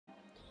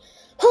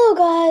Hello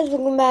guys,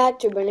 welcome back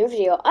to a brand new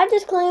video. I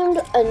just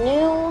claimed a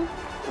new,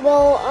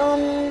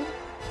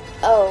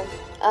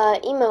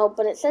 email,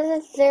 but it says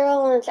it's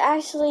 0 and it's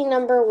actually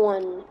number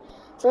 1.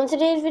 So in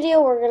today's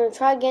video, we're going to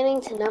try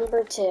getting to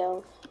number 2.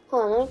 Hold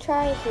on, let me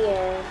try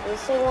here.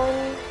 Does it say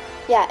 1?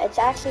 Yeah, it's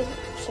actually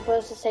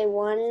supposed to say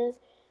 1.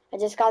 I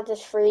just got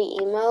this free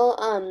email.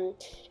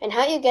 And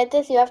how you get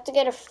this, you have to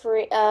get a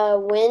free,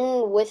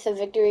 win with a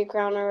victory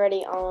crown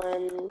already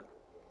on.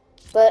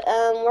 But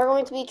we're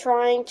going to be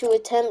trying to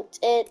attempt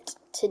it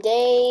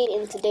today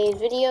in today's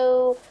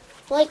video.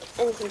 Like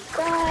and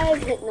subscribe,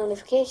 hit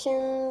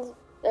notifications,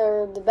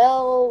 or the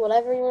bell,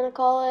 whatever you want to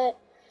call it,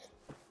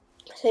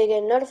 so you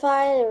get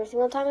notified every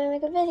single time I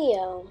make a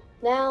video.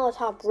 Now let's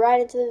hop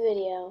right into the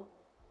video.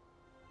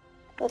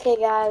 Okay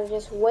guys,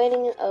 just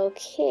waiting.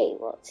 Okay,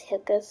 let's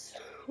hit this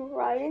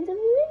right into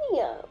the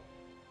video.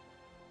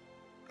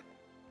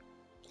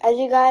 As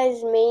you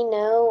guys may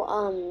know,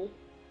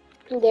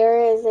 there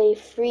is a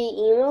free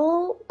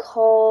email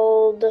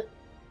called,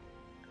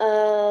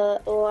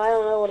 well, I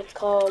don't know what it's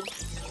called.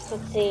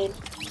 Let's see.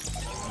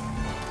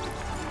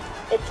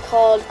 It's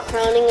called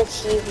Crowning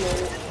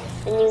Achievement.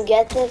 And you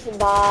get this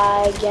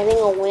by getting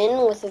a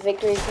win with a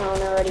victory crown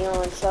already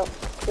on. So,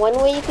 one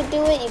way you could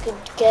do it, you could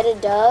get a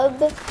dub.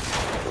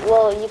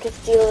 Well, you could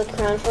steal a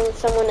crown from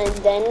someone and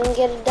then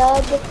get a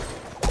dub.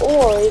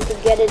 Or you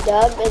could get a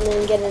dub and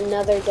then get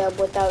another dub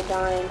without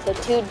dying. So,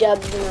 2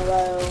 dubs in a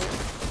row.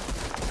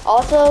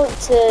 Also,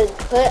 to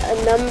put a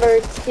number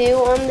 2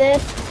 on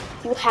this,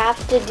 you have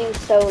to do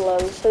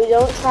solos. So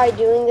don't try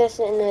doing this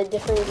in a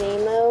different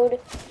game mode.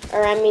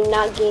 Or I mean,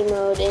 not game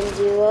mode, in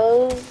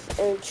duos,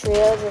 or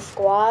trios, or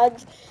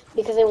squads.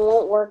 Because it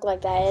won't work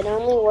like that. It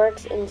only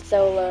works in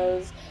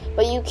solos.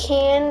 But you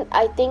can,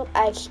 I do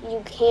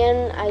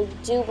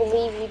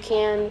believe you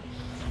can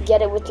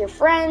get it with your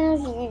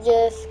friends. You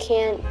just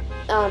can't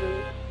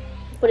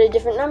put a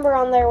different number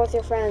on there with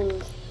your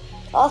friends.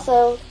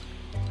 Also,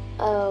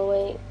 oh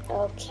wait,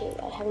 okay,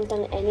 I haven't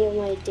done any of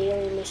my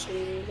daily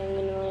missions. I'm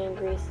gonna land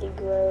Gracie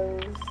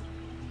Grove.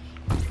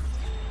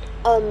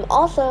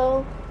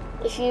 Also,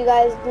 if you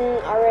guys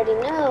didn't already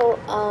know,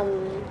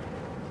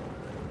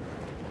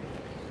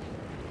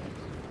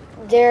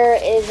 there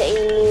is a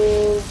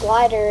new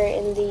glider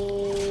in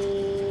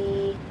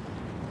the,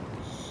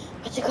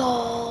 what's it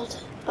called?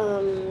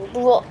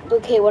 Well,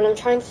 okay, what I'm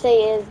trying to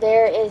say is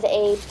there is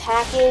a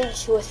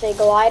package with a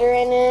glider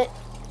in it,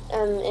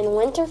 in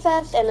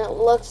Winterfest, and it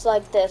looks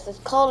like this. It's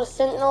called a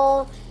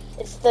Sentinel.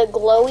 It's the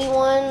glowy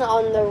one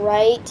on the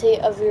right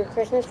of your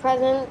Christmas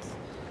presents.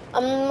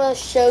 I'm gonna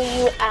show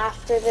you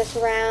after this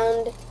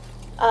round.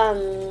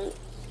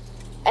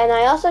 And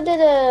I also did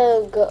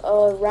a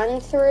run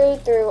through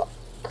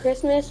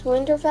Christmas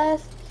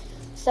Winterfest.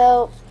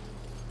 So,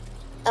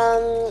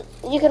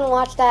 you can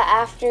watch that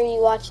after you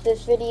watch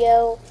this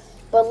video.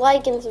 But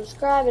like and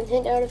subscribe and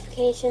hit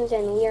notifications,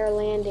 and we are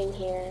landing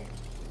here.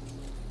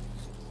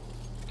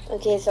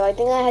 Okay, so I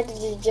think I had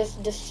to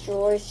just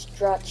destroy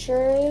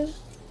structures.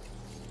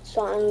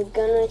 So I'm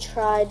gonna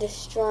try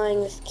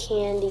destroying this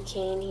candy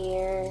cane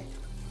here.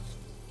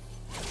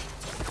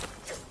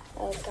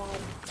 Oh god.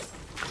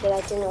 Okay,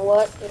 that didn't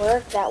work.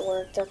 That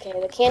worked. Okay,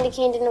 the candy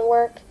cane didn't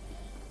work,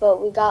 but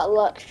we got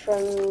luck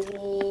from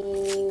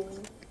the,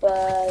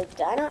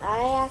 but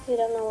I actually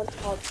don't know what it's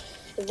called.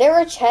 Is there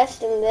a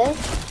chest in this?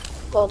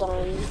 Hold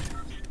on.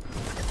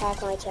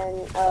 Pack my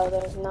 10. Oh,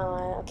 there's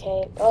not.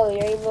 Okay. Oh,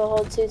 you're able to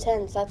hold 2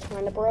 10s. That's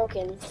kind of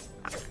broken. Come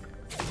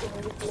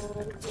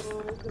on.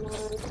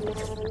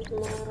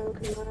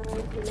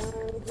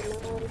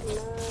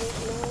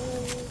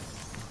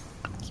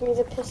 Give me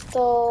the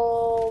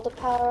pistol. The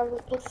power of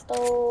the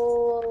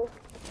pistol.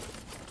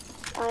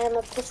 I am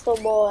a pistol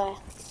boy.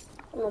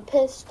 I'm a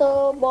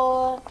pistol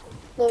boy.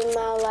 Living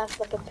my life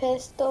like a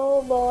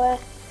pistol boy.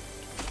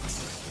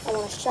 I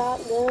want a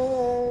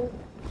shotgun.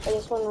 I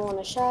just want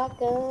a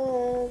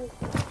shotgun.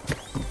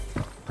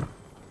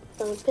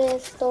 I'm a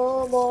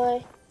pistol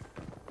boy.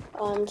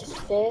 I'm just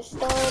a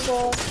pistol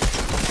boy.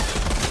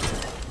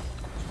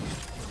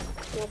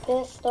 I'm a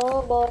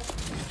pistol boy.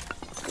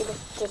 I'm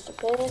just a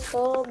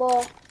pistol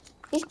boy.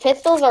 These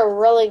pistols are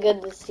really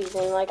good this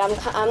season. Like I'm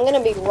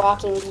gonna be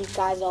rocking these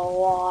guys a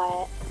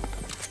lot.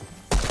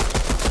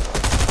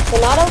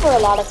 They're not over a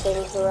lot of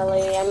things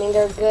really. I mean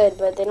they're good,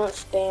 but they don't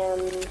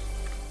spam.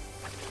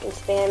 And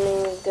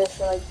spamming is good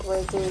for like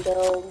breaking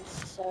builds,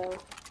 so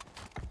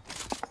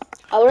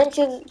I wouldn't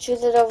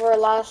choose it over a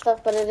lot of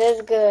stuff, but it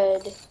is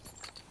good.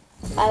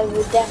 I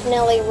would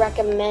definitely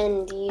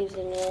recommend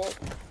using it.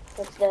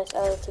 What's this?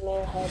 Oh,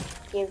 tomato head.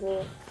 Give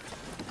me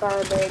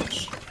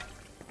garbage.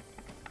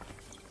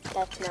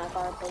 That's not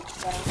garbage,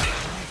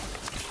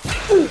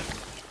 though.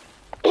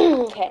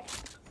 Okay.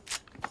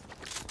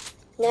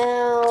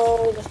 Now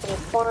we're just gonna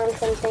farm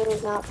some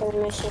things, not for the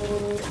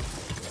mission.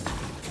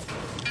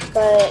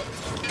 But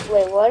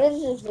wait, what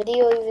is this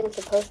video even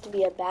supposed to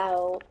be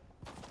about?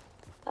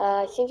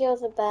 I think it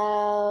was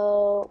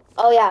about,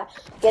 oh yeah,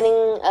 getting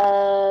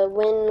a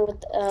win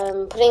with,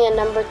 putting a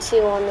number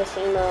 2 on this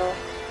emo.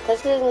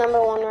 This is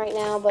number 1 right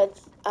now, but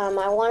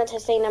I wanted to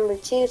say number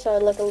 2, so I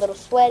look a little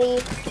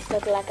sweaty.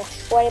 Look like a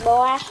sweaty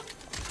boy.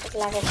 Look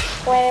like a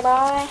sweaty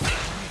boy.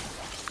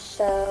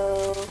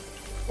 So,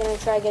 I'm gonna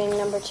try getting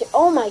number 2.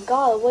 Oh my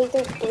god, wait,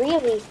 there's 3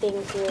 of these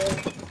things here.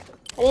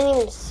 I didn't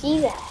even see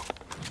that.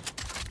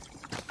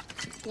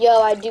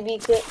 Yo, I do be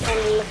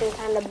looking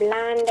kind of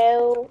blind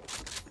though.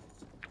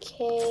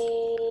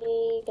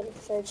 Okay, gonna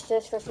search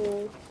this for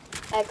some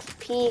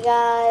XP,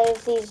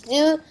 guys.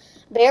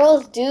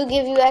 Barrels do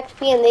give you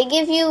XP, and they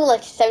give you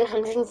like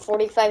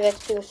 745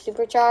 XP with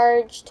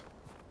supercharged.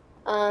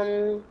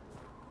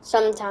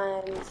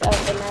 Sometimes.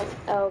 Okay,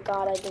 oh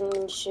god, I didn't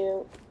even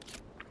shoot.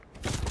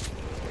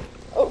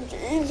 Oh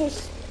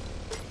Jesus,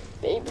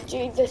 baby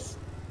Jesus.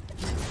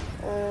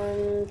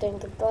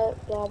 Think about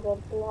blah blah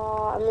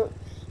blah. I'm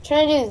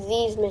trying to do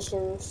these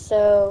missions.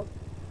 So,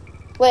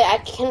 wait, I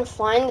can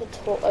find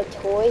a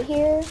toy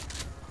here.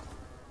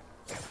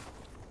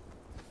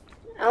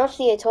 I don't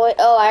see a toy.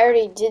 Oh, I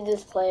already did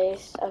this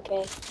place.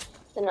 Okay,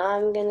 then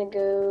I'm gonna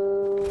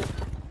go.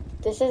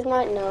 This is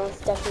mine. No,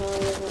 it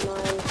definitely isn't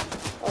mine.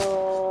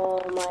 Oh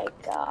my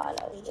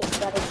god, I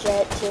just got a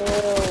jet too.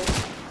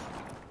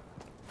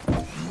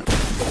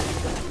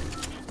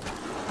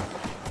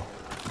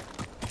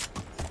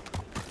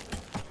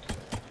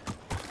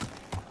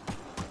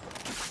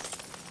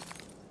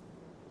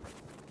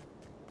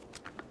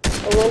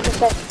 I went to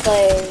first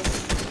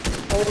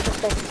place. I went to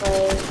first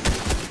place.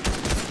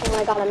 Oh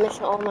my god, I'm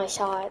missing all my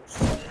shots.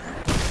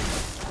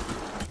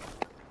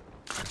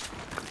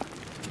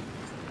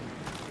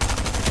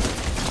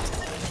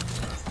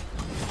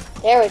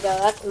 There we go,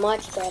 that's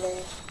much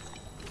better.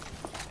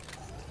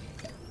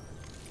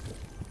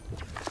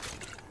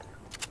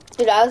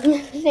 Dude, I was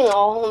missing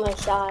all of my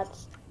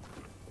shots.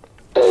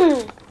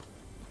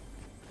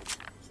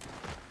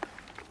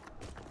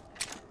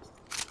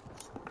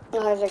 Oh,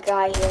 there's a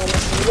guy here in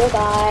this video.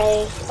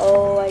 Guy.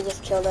 Oh, I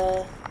just killed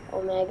a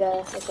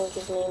Omega, I think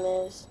his name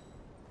is.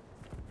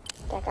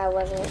 That guy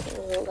wasn't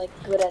like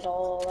good at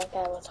all. That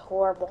guy was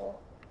horrible.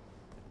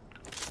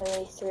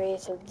 73,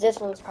 so this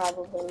one's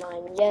probably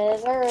mine.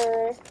 Yes,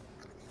 sir.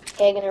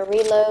 Okay, gonna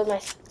reload my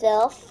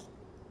stuff.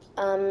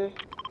 Gonna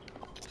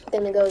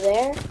go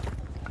there.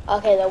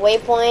 Okay, the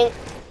waypoint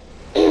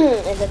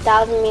is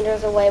 1,000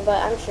 meters away,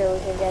 but I'm sure we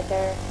can get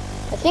there.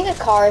 I think a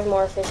car is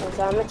more efficient,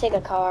 so I'm gonna take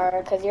a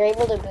car because you're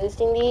able to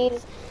boosting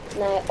these,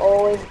 and I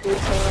always boost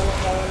them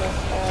and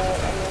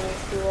then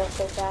fuel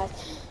so fast.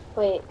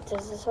 Wait,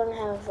 does this one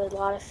have a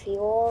lot of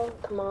fuel?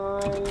 Come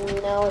on,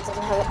 no, it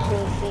doesn't have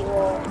any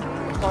fuel.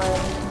 It's fine,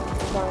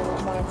 it's fine,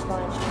 it's fine, it's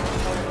fine,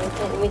 it's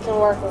fine. We can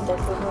work with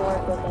this. We can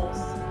work with this.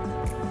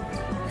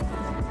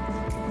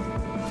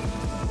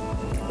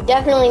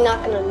 Definitely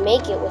not gonna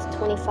make it with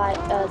 35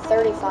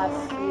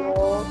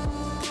 fuel.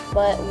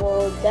 But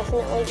we'll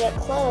definitely get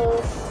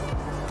close.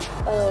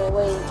 Oh,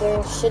 wait,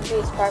 there should be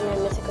a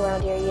Spider-Man Mythic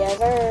around here. Yes,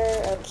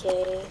 sir.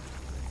 Okay.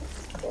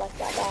 Collect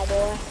that bad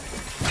boy.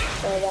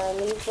 Throw down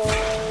these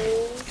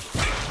boys.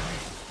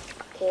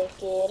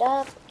 Pick it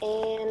up,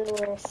 and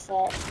we're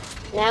set.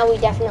 Now we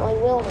definitely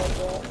will make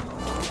it.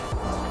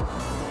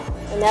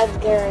 And that's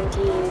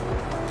guaranteed.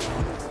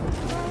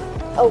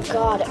 Oh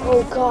god,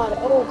 oh god,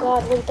 oh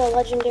god, wait, the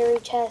legendary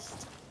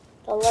chest.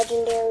 The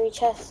legendary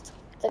chest.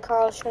 The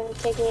car was trying to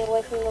take me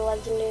away from the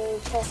legendary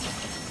chest.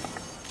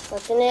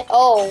 What's in it?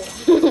 Oh!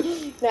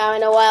 Now I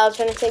know why I was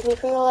trying to take me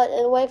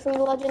away from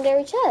the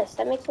legendary chest.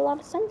 That makes a lot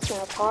of sense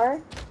now,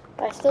 car.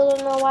 But I still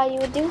don't know why you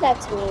would do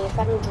that to me if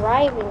I'm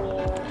driving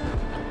you.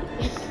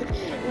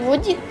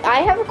 Would you?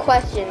 I have a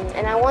question,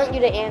 and I want you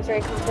to answer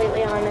it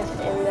completely honest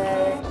in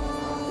the...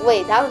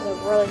 Wait, that was a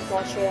really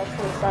small tree. That's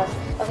kind of sus.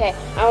 Okay,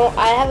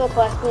 I have a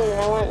question,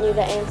 and I want you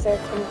to answer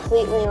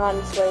completely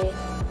honestly.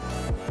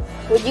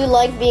 Would you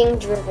like being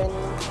driven?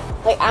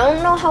 Like, I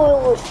don't know how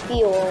it would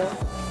feel,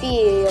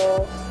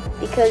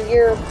 because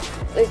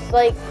it's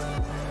like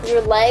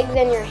your legs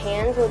and your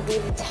hands would be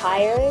the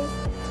tires,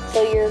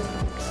 so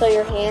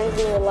your hands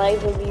and your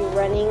legs would be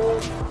running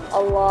a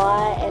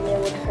lot, and it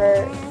would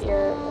hurt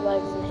your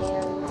legs and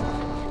hands.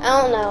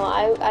 I don't know.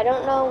 I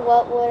don't know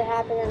what would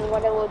happen and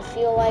what it would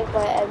feel like,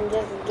 but I'm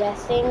just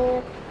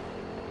guessing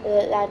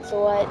that that's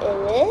what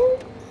it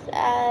is.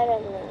 I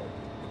don't know.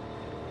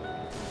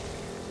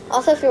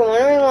 Also, if you're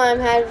wondering why I'm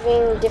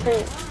having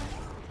different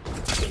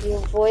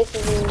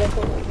voices in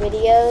different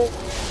videos,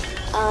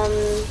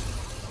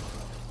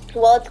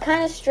 well, it's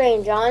kind of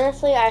strange.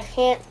 Honestly, I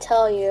can't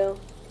tell you.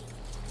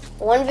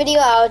 One video,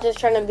 I was just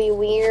trying to be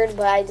weird,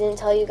 but I didn't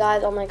tell you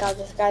guys. Oh my god,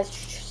 this guy's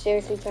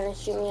seriously trying to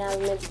shoot me out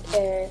of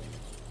mid-air.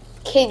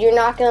 Kid, you're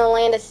not going to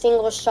land a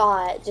single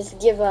shot. Just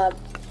give up.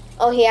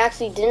 Oh, he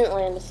actually didn't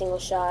land a single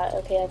shot.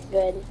 Okay, that's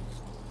good.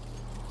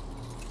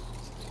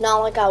 Not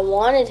like I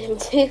wanted him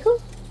to.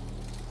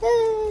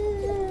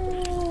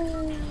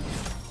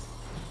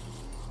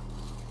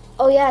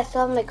 Oh yeah, I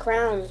still have my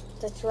crown.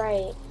 That's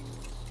right.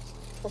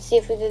 Let's see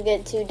if we could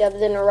get 2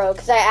 dubs in a row.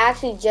 Because I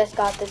actually just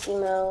got this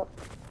emote.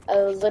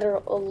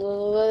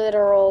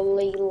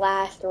 Literally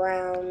last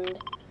round.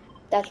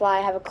 That's why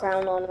I have a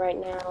crown on right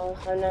now.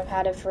 And I've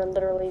had it for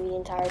literally the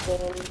entire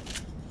game.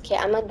 Okay,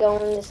 I'm gonna go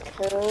in this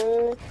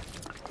cone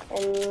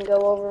and go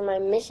over my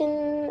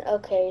mission.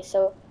 Okay,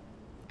 so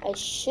I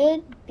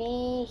should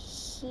be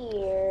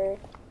here.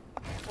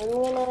 I'm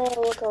gonna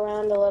look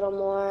around a little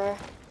more,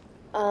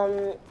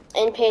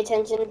 and pay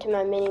attention to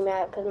my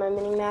mini-map, because my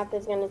mini-map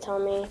is gonna tell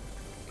me,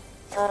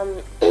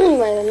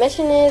 where the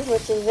mission is,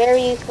 which is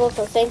very useful,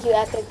 so thank you,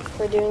 Epic,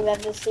 for doing that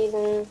this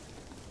season.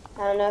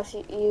 I don't know if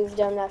you've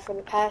done that for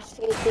the past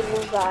few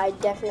seasons, but I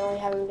definitely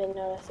haven't been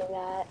noticing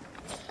that.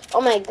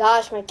 Oh my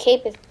gosh, my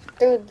cape is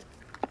through.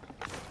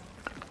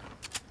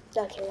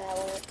 Okay, that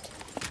worked.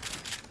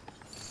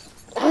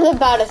 I was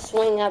about to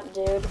swing up,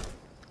 dude.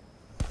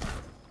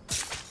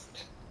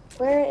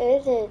 Where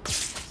is it?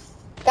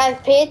 Guys,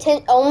 pay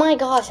attention. Oh my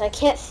gosh, I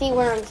can't see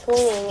where I'm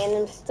swinging, and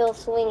I'm still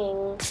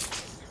swinging.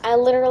 I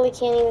literally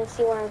can't even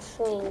see where I'm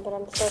swinging, but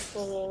I'm still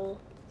swinging.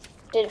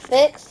 Did it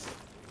fix?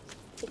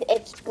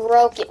 It's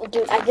broken.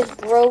 Dude, I just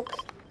broke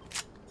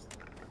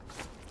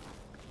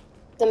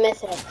the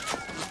mythic.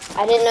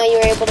 I didn't know you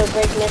were able to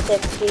break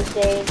mythics these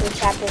days in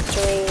chapter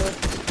 3.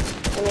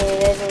 I mean,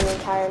 it is an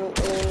entirely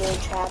new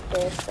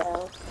chapter,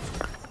 so.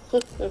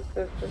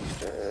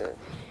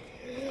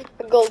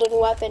 A golden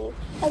weapon.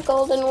 A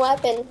golden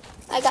weapon.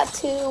 I got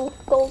 2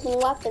 golden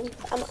weapons.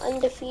 I'm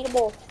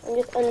undefeatable. I'm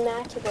just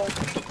unmatchable.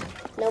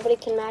 Nobody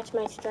can match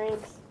my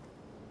strength.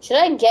 Should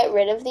I get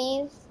rid of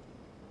these?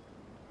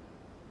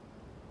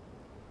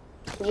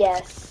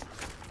 Yes.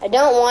 I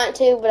don't want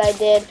to, but I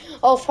did.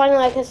 Oh,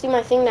 finally I can see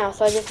my thing now,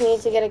 so I just need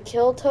to get a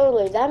kill.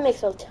 Totally. That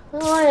makes a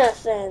ton of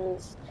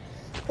sense.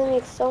 That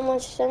makes so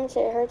much sense.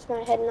 It hurts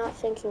my head not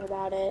thinking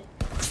about it.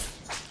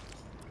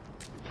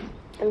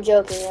 I'm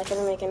joking. That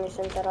doesn't make any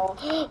sense at all.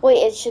 Wait,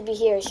 it should be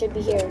here. It should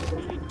be here.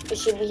 It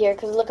should be here.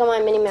 Because look on my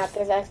mini-map.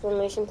 There's an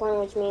exclamation point,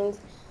 which means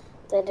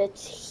that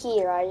it's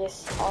here. I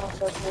just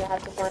also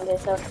have to find it.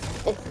 So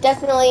it's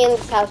definitely in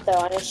this house,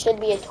 though, and it should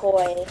be a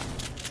toy.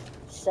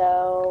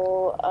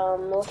 So,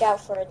 look out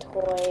for a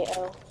toy.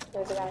 Oh,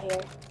 there's a guy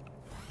here.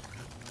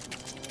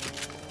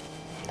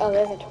 Oh,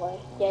 there's a toy.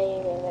 Yeah,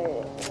 there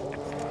it is.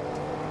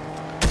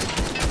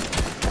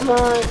 Come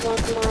on, come on,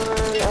 come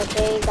on.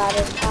 Okay, got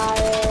his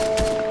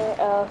tire.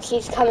 Oh,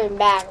 he's coming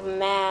back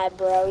mad,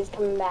 bro. He's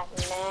coming back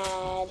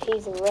mad.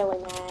 He's really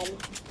mad.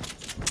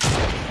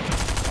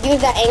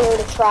 Use that anger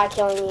to try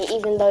killing me,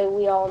 even though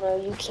we all know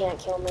you can't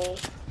kill me.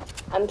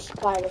 I'm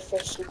Spider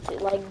Fish.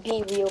 Like,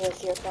 be real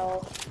with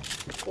yourself.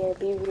 Here,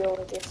 be real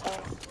with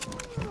yourself.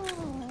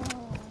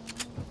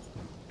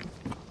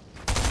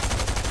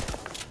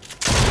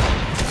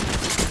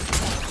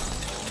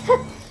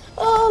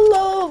 Oh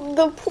no,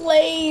 the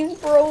plays,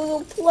 bro,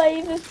 the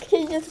plays. This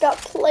kid just got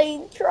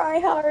played. Try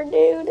hard,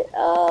 dude.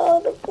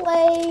 Oh, the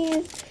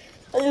plays.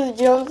 I just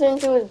jumped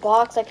into his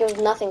box like it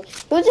was nothing.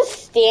 He was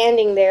just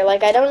standing there.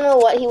 Like, I don't know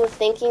what he was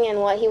thinking and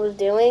what he was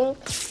doing,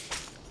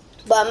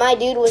 but my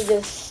dude was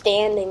just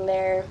standing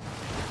there.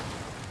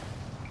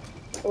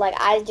 Like,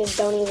 I just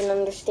don't even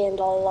understand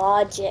the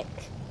logic.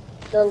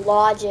 The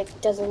logic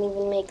doesn't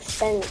even make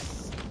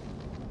sense.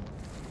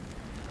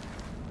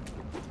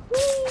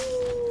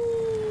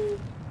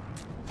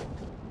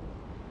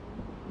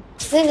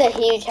 This is a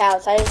huge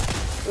house. I'm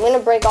gonna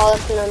break all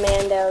this in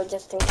Armando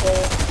just in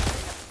case.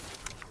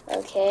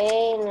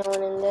 Okay, no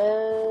one in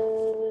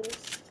those.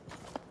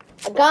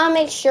 I gotta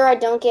make sure I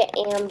don't get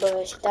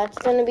ambushed. That's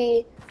gonna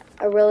be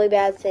a really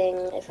bad thing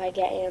if I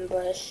get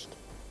ambushed.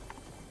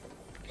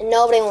 And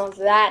nobody wants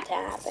that to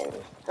happen,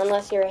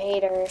 unless you're a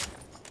hater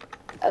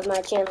of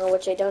my channel,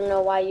 which I don't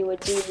know why you would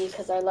do,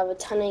 because I love a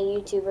ton of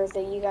YouTubers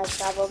that you guys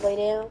probably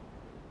do.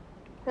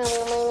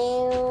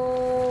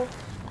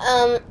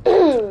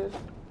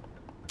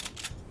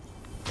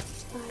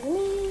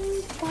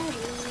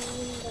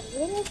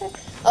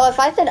 Oh, if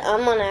I said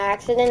on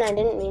accident, I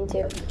didn't mean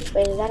to.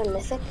 Wait, is that a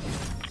mythic?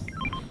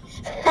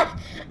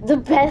 The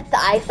best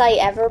eyesight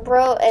ever,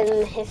 bro, in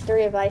the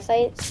history of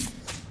eyesight.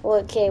 Well,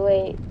 okay,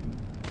 wait.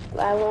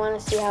 I want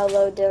to see how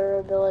low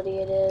durability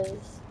it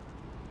is.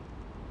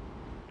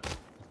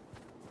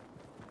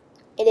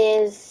 It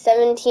is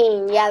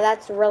 17. Yeah,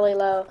 that's really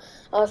low.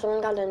 Oh,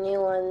 someone got a new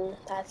one.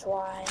 That's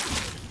why.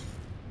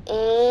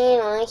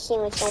 And I see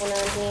what's going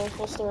on here.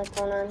 I see what's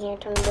going on here.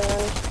 Turn it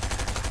around.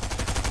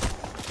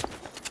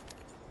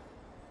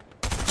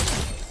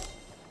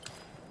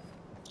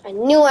 I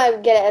knew I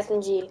would get an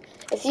SMG.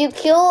 If you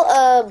kill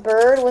a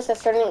bird with a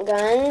certain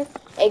gun,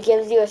 it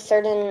gives you a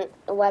certain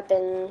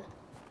weapon.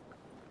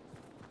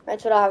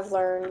 That's what I've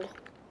learned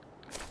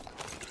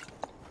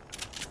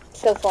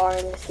so far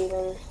in this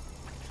season.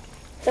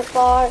 So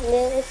far in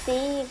this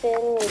season,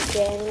 we're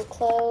getting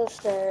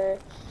closer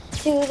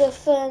to the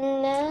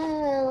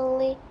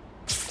finale.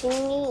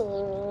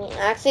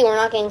 Actually, we're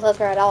not getting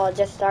closer at all. It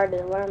just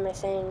started. What am I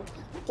saying?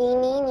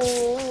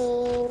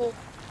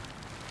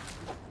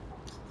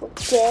 We're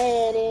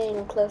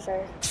getting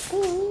closer.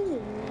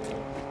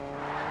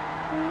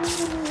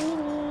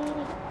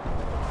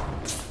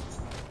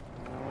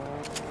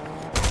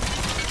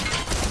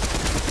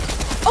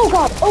 Oh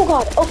god, oh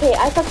god, okay,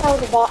 I thought that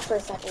was a bot for a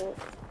second.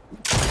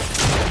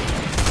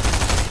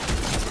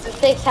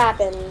 Mistakes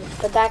happen,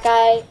 but that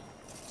guy...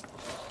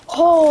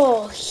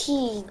 Oh,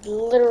 he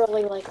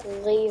literally like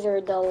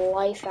lasered the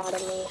life out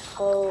of me.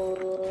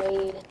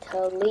 Holy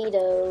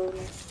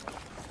Toledo's.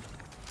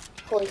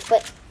 Holy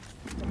foot.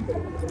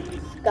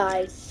 This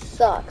guy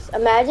sucks.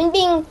 Imagine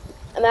being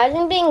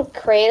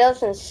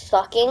Kratos and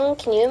sucking.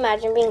 Can you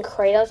imagine being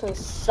Kratos and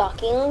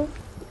sucking?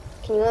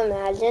 Can you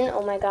imagine?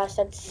 Oh my gosh,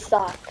 that'd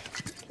suck.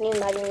 Can you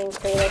imagine being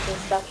Kratos and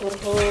sucking?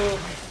 Ooh.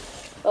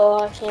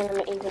 Oh, I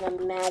can't even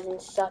imagine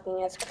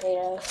sucking as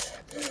Kratos.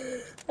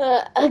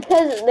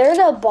 Because there's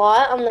a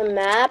bot on the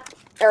map,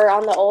 or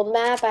on the old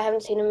map, I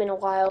haven't seen him in a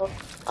while.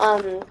 I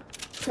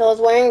was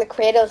wearing the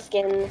Kratos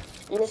skin,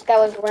 and this guy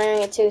was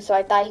wearing it too, so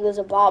I thought he was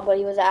a bot, but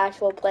he was an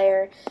actual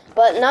player.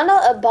 But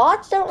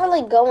bots don't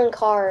really go in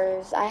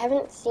cars. I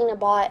haven't seen a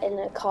bot in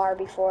a car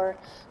before.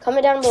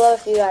 Comment down below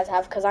if you guys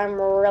have, because I'm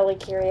really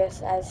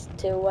curious as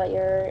to what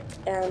your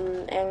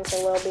answer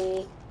will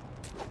be.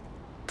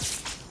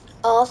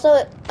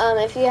 Also,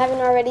 if you haven't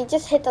already,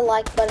 just hit the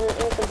like button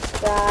and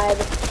subscribe.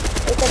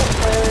 It doesn't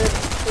hurt.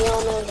 We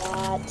all know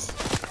that.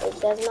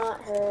 It does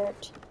not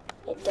hurt.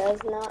 It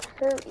does not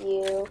hurt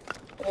you.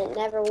 And it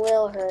never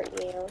will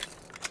hurt you.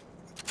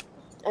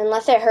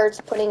 Unless it hurts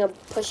pushing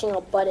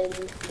a button,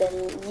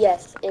 then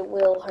yes, it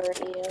will hurt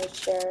you,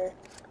 sure.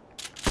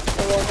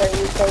 It will hurt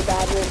you so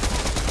bad your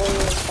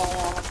wings fall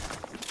off.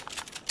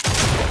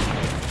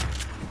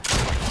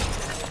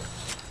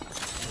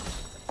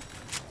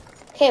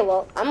 Okay,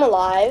 well, I'm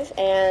alive,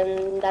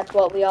 and that's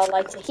what we all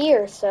like to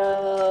hear,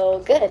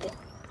 so good.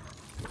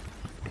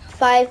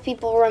 5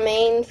 people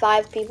remain,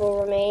 5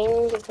 people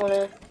remain. Just want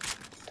to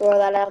throw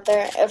that out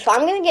there. If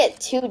I'm going to get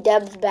 2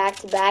 dubs back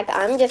to back,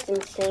 I'm just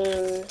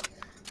insane.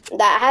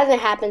 That hasn't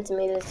happened to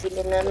me this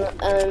season,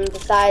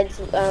 besides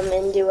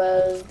in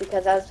duos,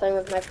 because I was playing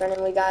with my friend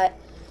and we got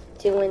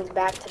 2 wins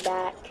back to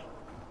back.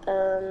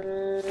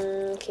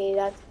 Okay,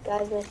 that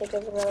guy's gonna take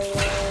us really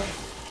well.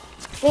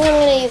 I think I'm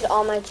gonna use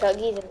all my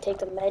chuggies and take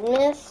the med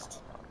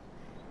mist.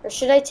 Or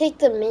should I take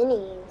the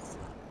minis?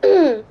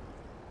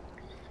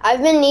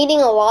 I've been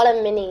needing a lot of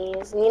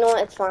minis. You know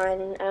what? It's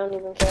fine. I don't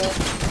even care.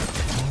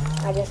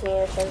 I just need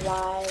to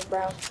survive,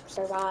 bro.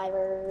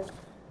 Survivor.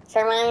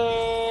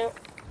 Survive.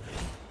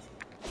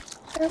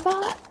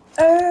 Survivor.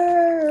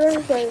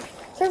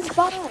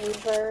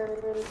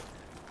 Survivors.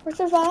 We're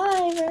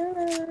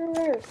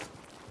survivors.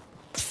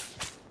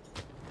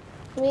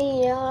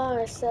 We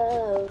are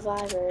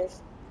survivors.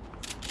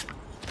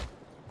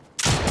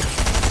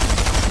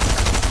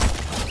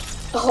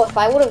 Oh, if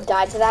I would have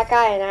died to that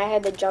guy and I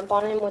had to jump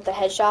on him with a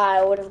headshot,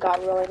 I would have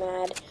got really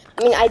mad.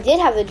 I mean, I did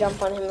have to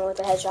jump on him with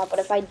a headshot, but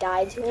if I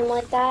died to him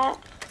like that,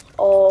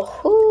 oh,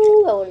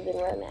 whoo, I would have been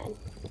really mad.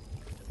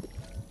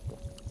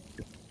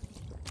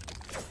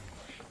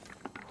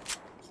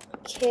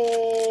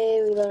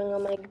 Okay, reloading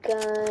on my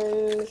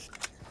guns.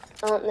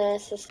 I don't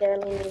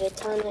necessarily need a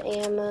ton of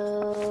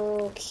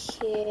ammo.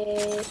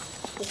 Okay,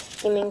 just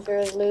skimming through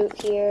his loot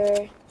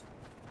here.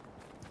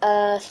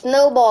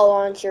 Snowball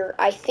launcher.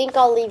 I think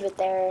I'll leave it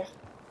there.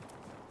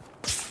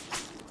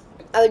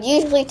 I would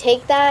usually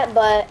take that,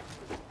 but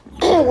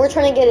we're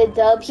trying to get a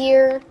dub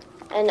here,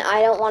 and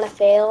I don't want to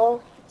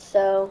fail,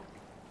 so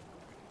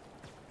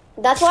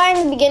that's why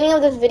in the beginning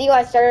of this video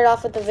I started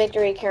off with the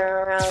victory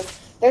crown.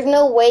 There's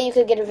no way you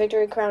could get a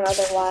victory crown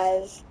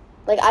otherwise.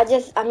 Like,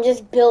 I'm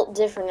just built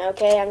different,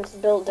 okay? I'm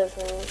just built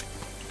different.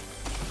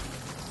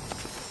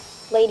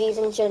 Ladies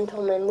and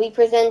gentlemen, we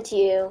present to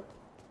you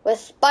with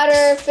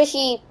Spider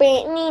Fishy.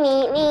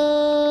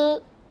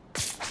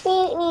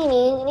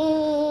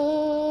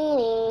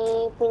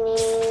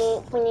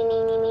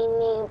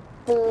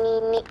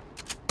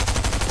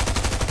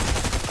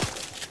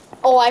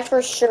 Oh, I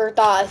for sure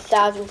thought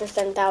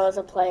 1000% that was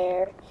a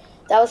player.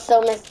 That was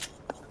so misplaced.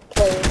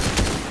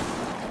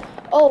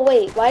 Oh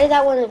wait, why did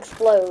that one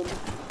explode?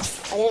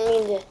 I didn't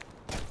mean to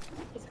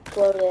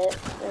explode it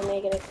or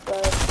make it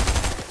explode.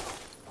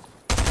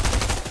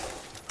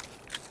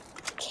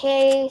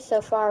 Okay,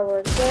 so far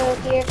we're good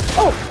here.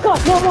 Oh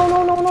god,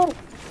 no.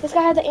 This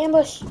guy had the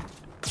ambush.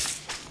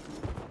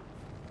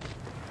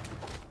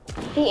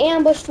 He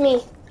ambushed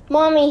me.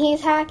 Mommy,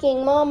 he's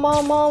hacking. Mom,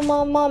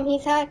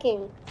 he's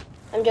hacking.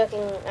 I'm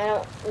joking.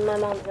 My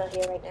mom's not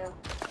here right now.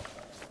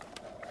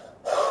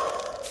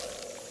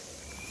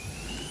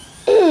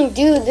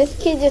 Dude, this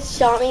kid just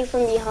shot me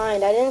from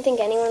behind. I didn't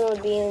think anyone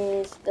would be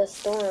in the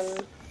storm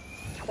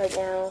right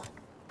now.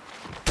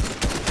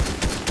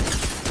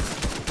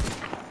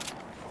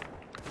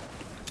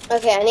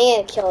 Okay, I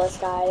need to kill this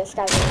guy. This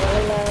guy's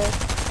really low.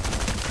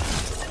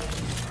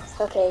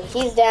 Okay,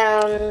 he's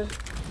down.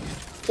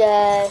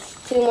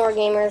 Just 2 more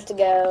gamers to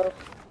go.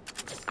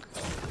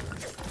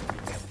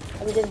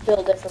 I'm just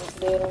built different,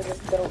 dude. I'm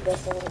just built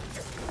different.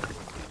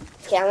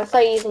 Okay, I'm gonna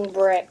start using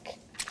brick,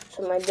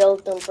 so my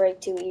builds don't break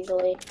too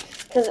easily.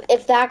 Because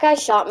if that guy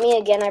shot me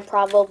again, I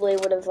probably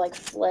would have, like,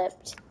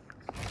 flipped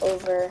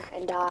over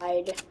and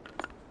died.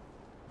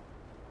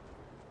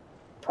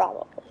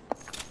 Probably.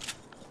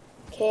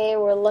 Okay,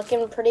 we're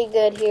looking pretty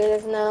good here.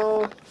 There's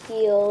no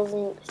heals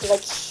and,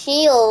 like,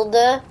 shield.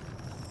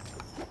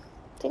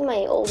 think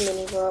my old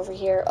minis were over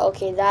here.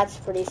 Okay, that's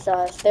pretty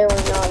sus. There were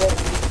not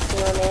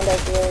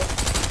snowmandos here.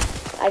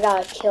 I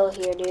got a kill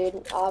here,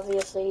 dude.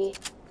 Obviously,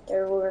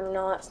 there were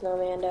not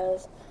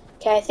snowmandos.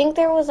 Okay, I think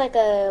there was like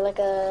a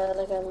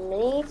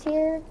mini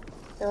here.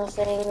 And I was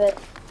saying that.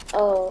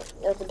 Oh,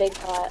 it was a big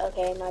pot.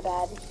 Okay, my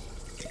bad.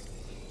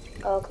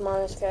 Oh, come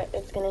on,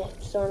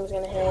 storm's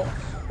gonna hit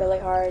really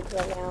hard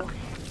right now.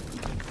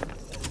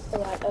 Oh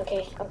god,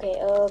 okay.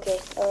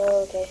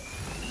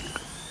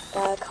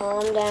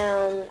 Calm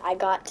down. I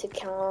got to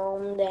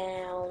calm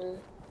down.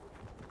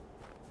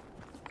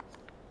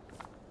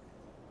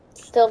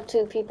 Still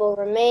 2 people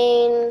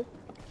remain.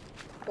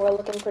 We're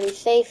looking pretty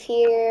safe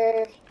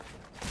here.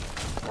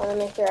 I want to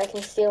make sure I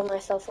can steal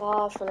myself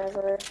off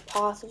whenever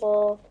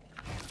possible.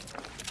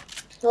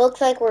 It looks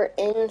like we're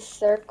in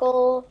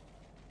circle.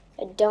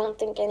 I don't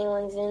think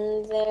anyone's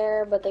in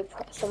there, but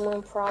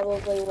someone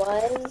probably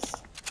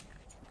was.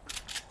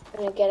 I'm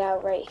gonna get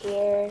out right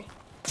here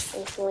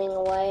and swing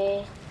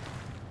away.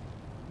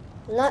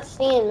 I'm not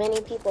seeing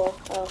many people.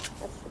 Oh,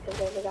 that's because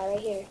there's a guy right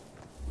here.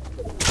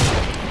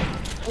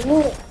 I knew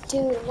it!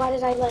 Dude, why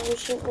did I let him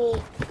shoot me?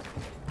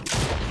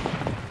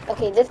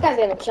 Okay, this guy's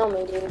gonna kill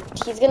me, dude.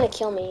 He's gonna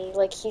kill me.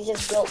 Like, he's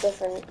just built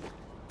different.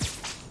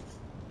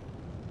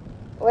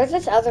 Where's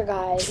this other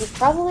guy? He's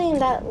probably in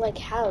that, like,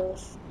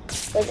 house.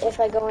 But if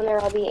I go in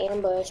there, I'll be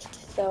ambushed.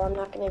 So I'm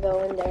not gonna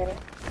go in there.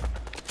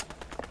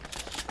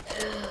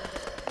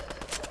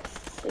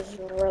 This is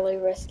really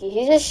risky.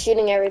 He's just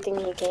shooting everything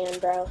he can,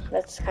 bro.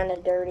 That's kind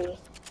of dirty.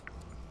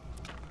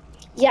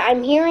 Yeah,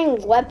 I'm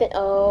hearing weapon.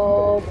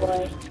 Oh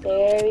boy,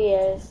 there he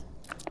is.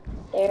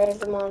 There's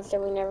the monster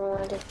we never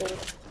wanted to see.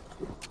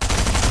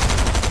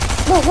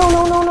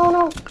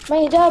 No!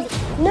 My dub!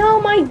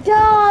 No, my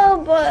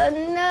dub!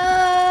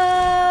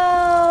 No!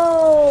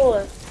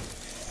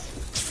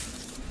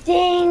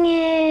 Dang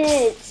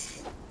it!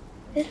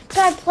 This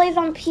guy plays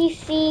on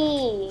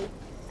PC.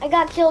 I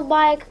got killed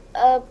by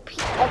a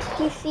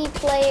PC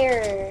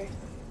player.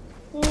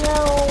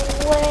 No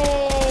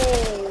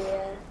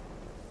way.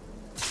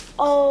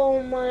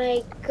 Oh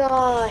my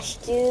gosh,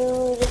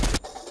 dude.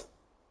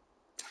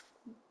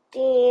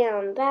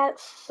 Damn, that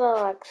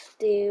sucks,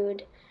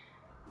 dude.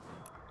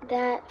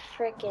 That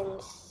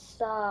frickin'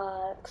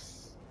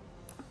 sucks.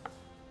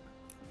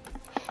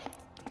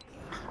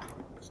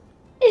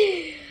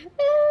 We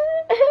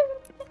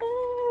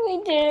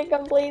didn't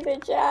complete the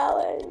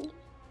challenge.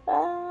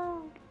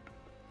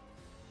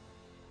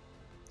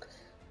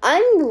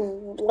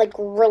 I'm like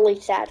really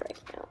sad right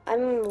now.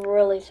 I'm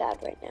really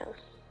sad right now.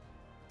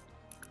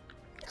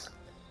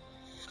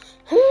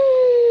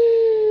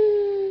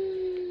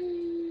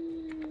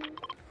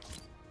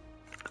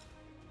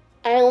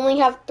 I only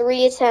have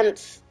 3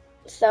 attempts.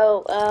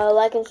 So,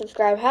 like and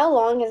subscribe. How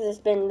long has this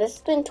been? This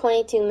has been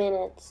 22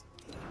 minutes.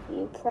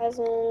 View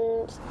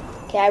present.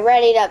 Okay, I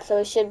readied up, so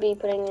it should be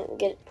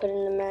get put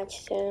in the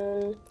match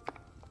soon.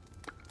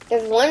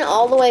 There's one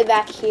all the way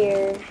back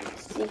here.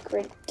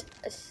 Secret.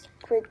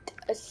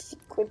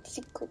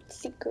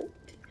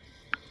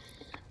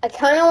 I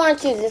kind of want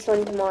to choose this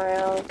one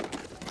tomorrow.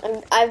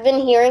 I've been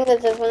hearing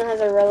that this one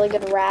has a really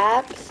good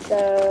rap,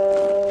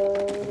 so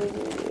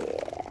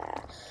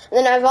yeah. And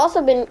then I've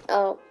also been,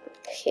 I've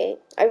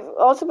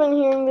also been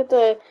hearing that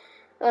the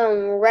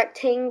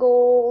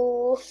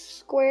rectangle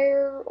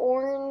square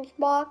orange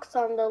box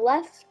on the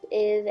left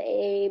is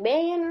a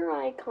banner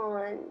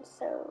icon,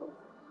 so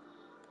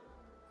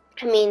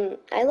I mean,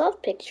 I love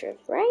pictures,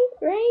 right?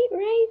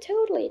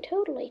 Totally.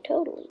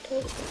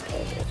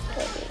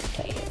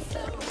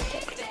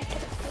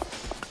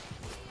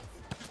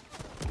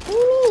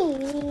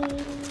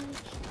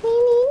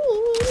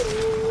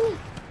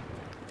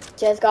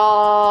 Just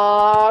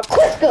got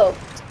quickscoped.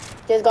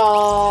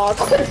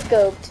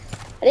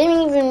 I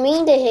didn't even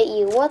mean to hit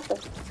you. What the?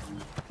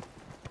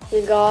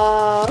 Just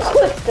got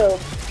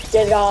quickscoped.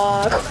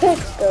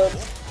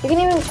 You can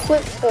even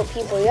quickscope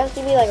people. You have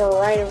to be like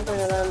right in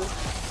front of them.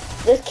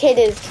 This kid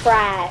is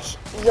trash.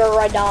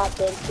 You're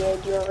adopted,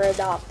 kid. You're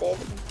adopted.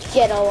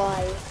 Get a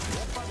life.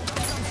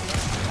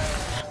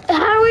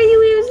 How are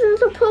you even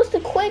supposed to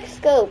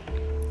quickscope?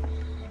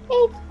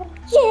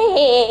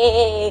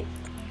 Yay!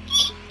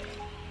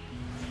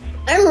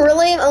 I'm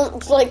really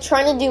like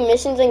trying to do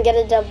missions and get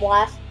a dub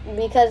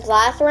because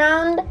last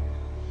round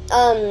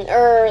when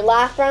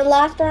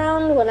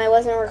I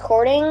wasn't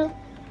recording,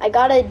 I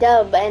got a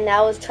dub and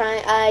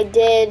I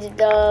did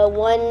the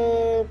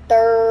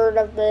 1/3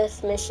 of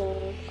this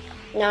mission.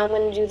 Now I'm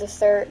gonna do the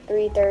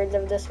 3/3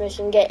 of this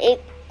mission, get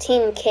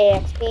 18k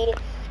XP,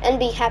 and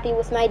be happy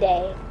with my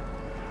day.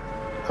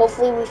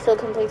 Hopefully we still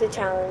complete the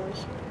challenge.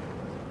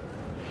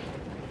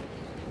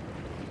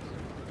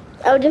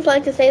 I would just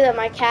like to say that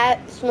my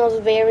cat smells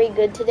very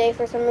good today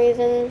for some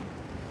reason.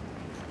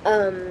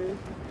 And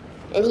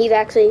he's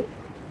actually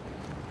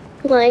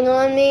laying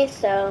on me,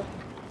 so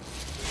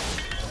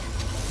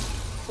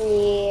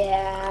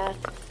yeah.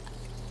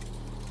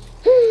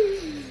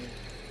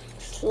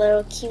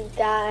 Slow, cute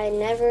guy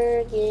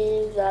never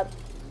gives up.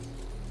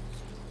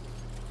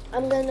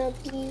 I'm gonna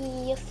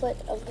be a foot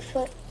of the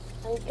foot.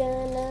 I'm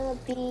gonna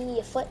be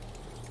a foot.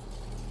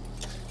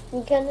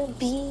 I'm gonna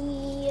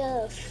be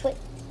a foot.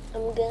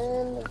 I'm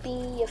gonna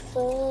be a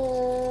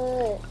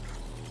foot.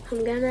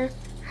 I'm gonna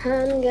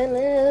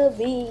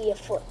be a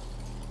foot.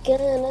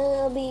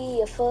 Gonna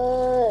be a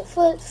foot,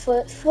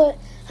 foot.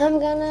 I'm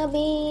gonna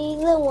be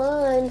the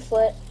 1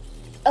 foot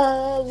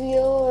of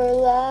your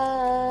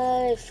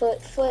life.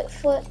 Foot.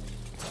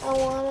 I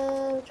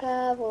wanna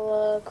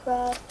travel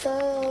across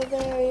the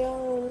very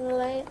own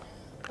land.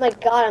 Oh my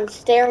god, I'm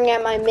staring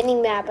at my mini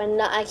map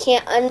and I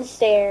can't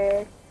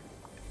unstare.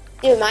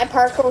 Dude, my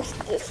parkour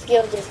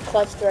skill just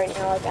clutched right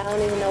now. Like, I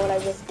don't even know what I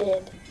just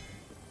did.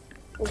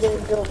 This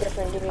is a little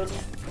different, dude.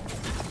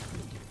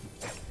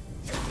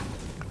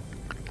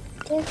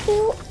 Just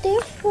feel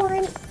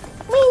different.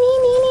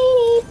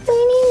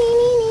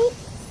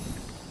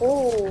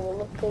 Ooh,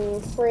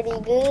 looking pretty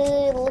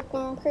good.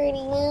 Looking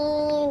pretty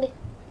good.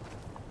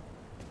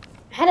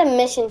 I had a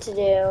mission to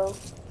do.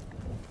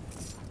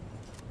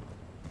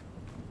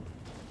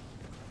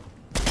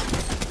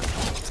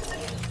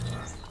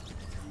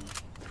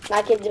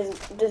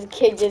 This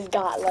kid just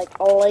got like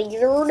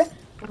lasered,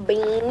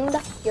 beamed.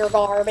 You're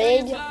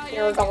garbage.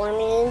 You're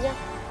garbage.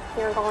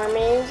 You're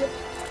garbage.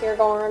 You're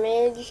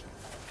garbage.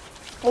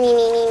 Me,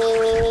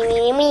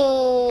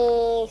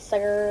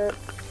 sucker.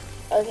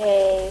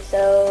 Okay,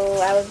 so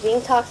I was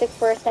being toxic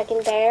for a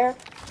second there.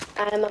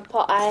 I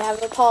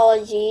have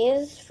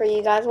apologies for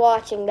you guys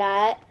watching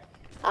that.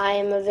 I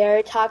am a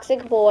very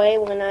toxic boy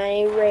when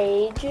I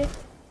rage,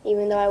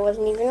 even though I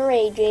wasn't even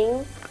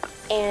raging.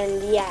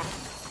 And yeah.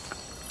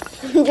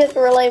 I'm just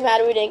really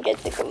mad we didn't get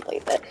to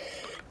complete the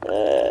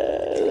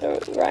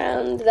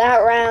round. That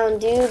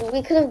round, dude.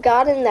 We could have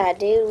gotten that,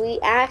 dude.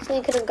 We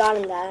actually could have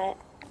gotten that.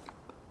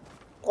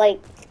 Like,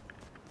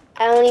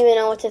 I don't even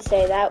know what to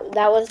say.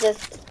 That was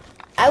just...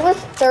 I was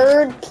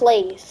 3rd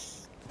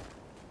place.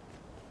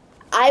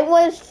 I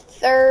was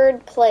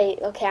 3rd place.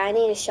 Okay, I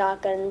need a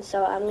shotgun,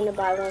 so I'm gonna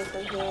buy one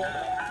from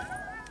here.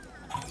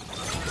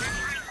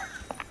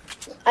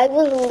 I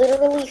was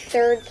literally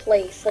 3rd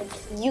place. Like,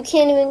 you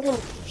can't even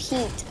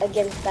compete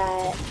against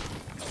that.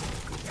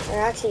 Or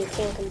actually, you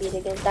can't compete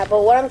against that.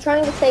 But what I'm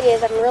trying to say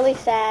is I'm really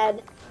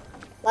sad.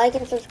 Like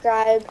and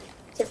subscribe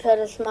to put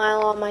a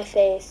smile on my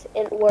face.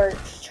 It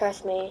works,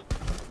 trust me.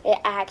 It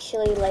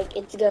actually, like,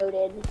 it's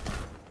goated.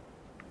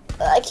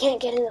 I can't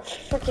get in the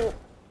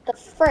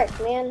frick,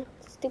 man.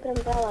 Stupid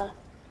umbrella.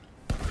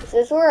 If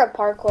this were a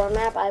parkour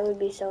map, I would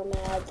be so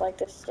mad. Like,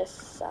 this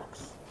just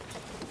sucks.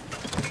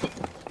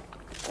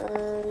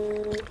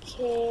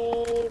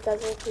 Okay,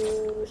 puzzle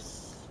goose.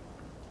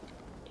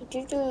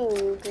 It's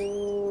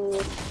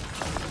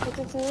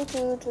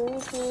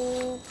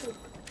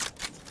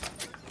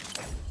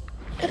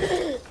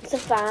a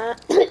fine.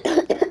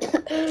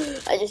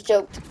 I just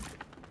joked.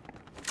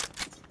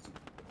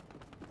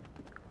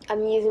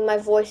 I'm using my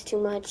voice too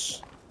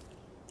much.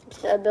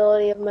 It's the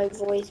ability of my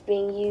voice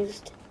being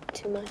used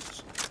too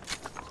much.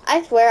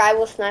 I swear I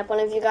will snipe one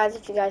of you guys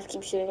if you guys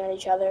keep shooting at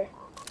each other.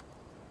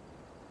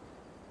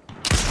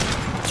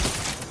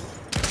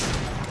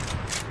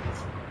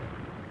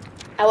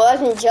 I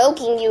wasn't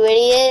joking, you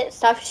idiot.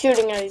 Stop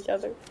shooting at each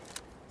other.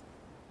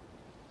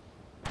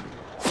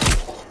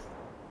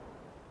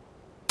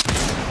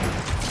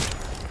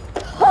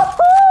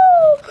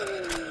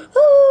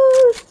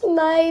 Oh,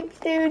 snipes,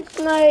 dude,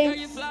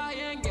 snipes.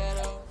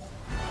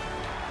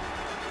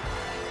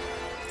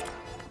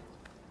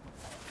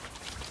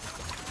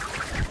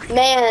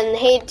 Man,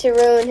 hate to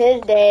ruin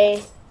his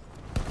day.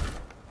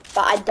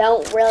 But I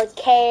don't really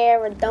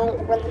care. I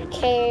don't really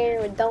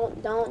care. I don't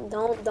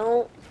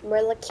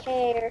really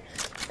care.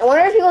 I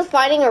wonder if he was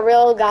fighting a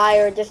real guy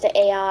or just an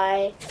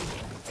AI.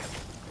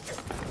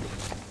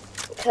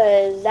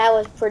 Because that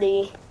was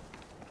pretty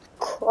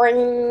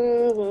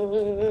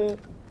cringe.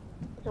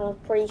 That was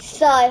pretty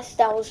sus.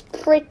 That was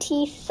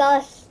pretty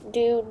sus,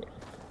 dude.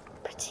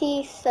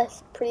 Pretty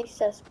sus. Pretty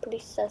sus.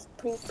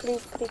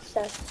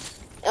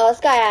 Oh,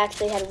 this guy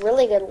actually had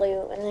really good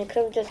loot, and I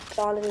could have just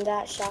gone in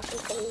that shotgun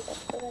thing.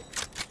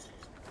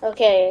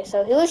 Okay,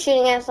 so he was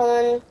shooting at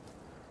someone,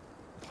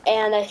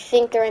 and I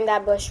think they're in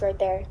that bush right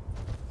there.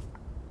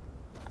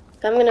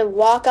 So I'm gonna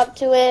walk up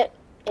to it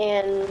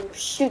and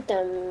shoot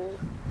them.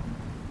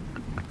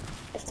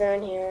 If they're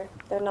in here.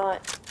 They're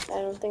not. I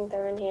don't think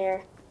they're in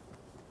here.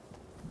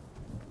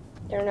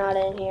 They're not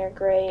in here.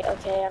 Great.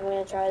 Okay, I'm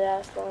gonna try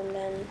that one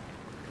then.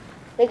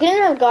 They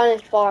couldn't have gone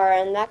as far,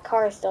 and that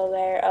car is still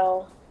there.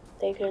 Oh.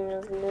 They couldn't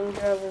have even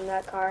driven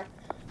that car.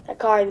 That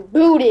car is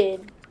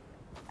booted.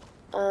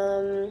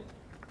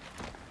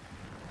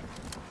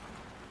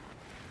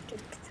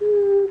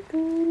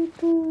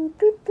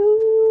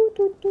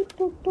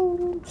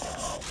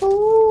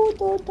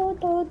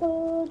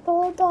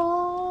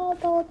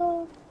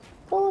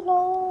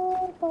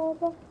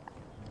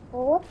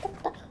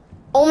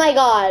 Oh my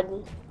god.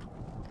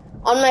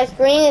 On my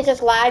screen it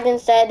just lagged and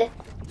said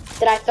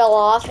that I fell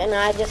off, and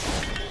I just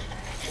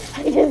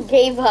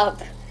gave up.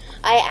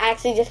 I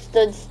actually just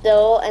stood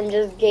still and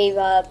just gave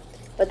up,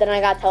 but then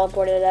I got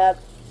teleported up.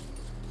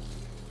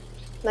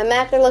 My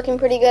maps are looking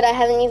pretty good. I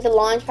haven't used the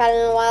launch pad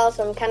in a while,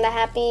 so I'm kind of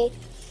happy.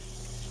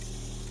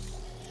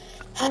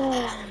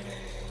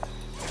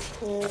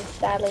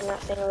 Sadly,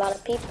 not seeing a lot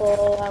of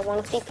people. I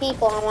want to see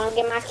people. I want to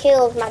get my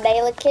kills, my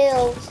daily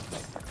kills.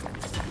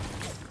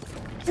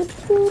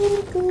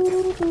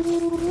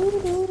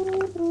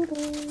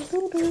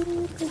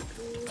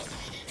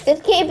 This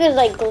cape is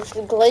like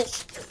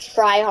glitch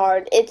try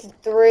hard. It's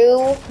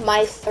through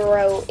my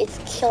throat. It's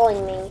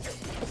killing me.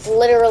 It's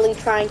literally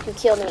trying to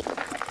kill me.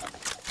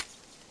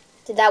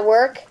 Did that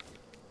work?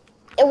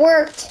 It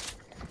worked.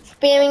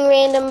 Spamming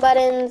random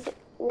buttons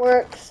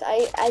works.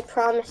 I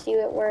promise you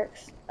it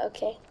works.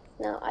 Okay.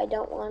 No, I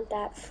don't want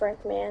that,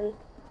 frick, man.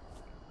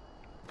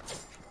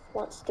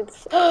 Want stupid.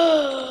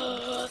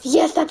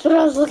 Yes, that's what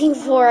I was looking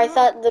for. I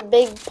thought the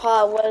big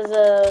pot was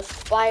a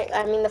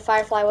the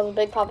firefly was a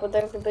big pot, but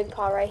there's a big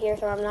pot right here,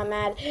 so I'm not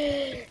mad.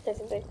 There's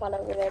a big pot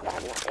over there, but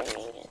I'm not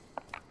aiming it.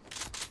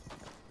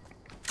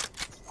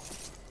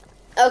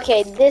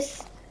 Okay,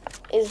 this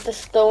is the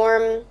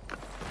storm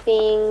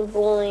being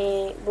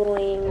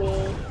bullying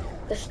me.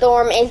 The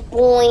storm is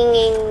bullying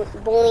me.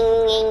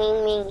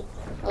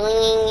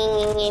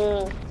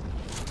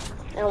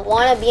 I don't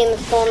want to be in the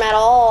storm at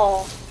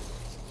all.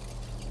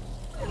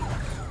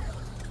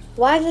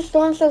 Why is the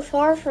storm so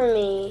far from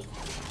me?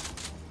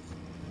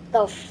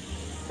 The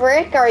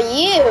frick are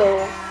you?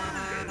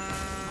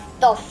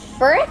 The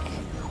frick?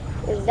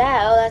 Is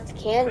that? Oh, that's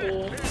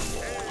candy.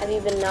 Have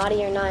you been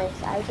naughty or nice?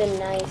 I've been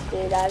nice,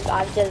 dude.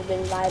 I've just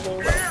been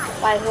vibing.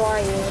 Why, who are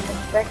you?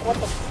 What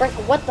the frick?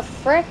 What the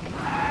frick? What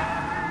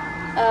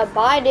the frick?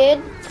 Bye,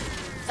 dude.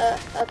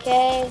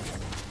 Okay.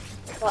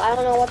 Well, I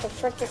don't know what the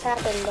frick just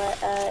happened, but,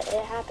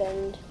 it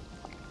happened.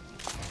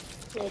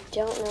 I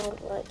don't know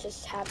what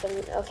just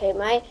happened. Okay,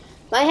 my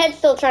head's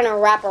still trying to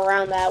wrap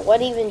around that.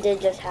 What even did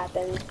just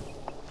happen?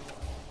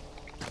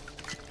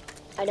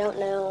 I don't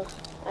know.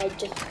 I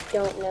just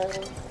don't know.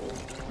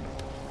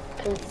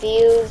 I'm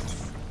confused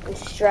and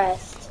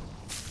stressed.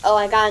 Oh,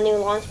 I got a new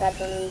launch pad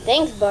from him.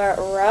 Thanks,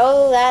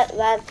 bro.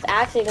 That's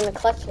actually gonna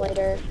clutch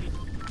later.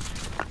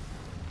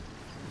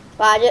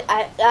 But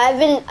I've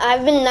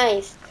been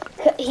nice.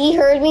 He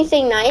heard me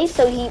say nice,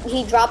 so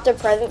he dropped a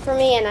present for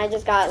me, and I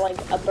just got like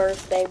a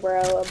birthday,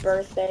 bro.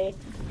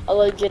 A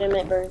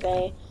legitimate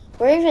birthday.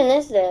 Where even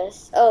is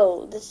this?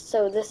 Oh, this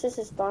is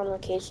his spawn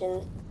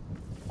location.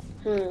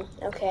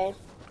 Okay.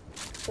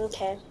 I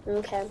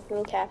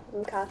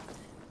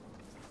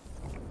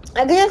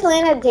could just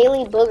land at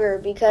Daily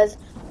Booger because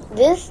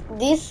this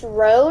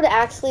road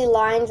actually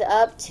lines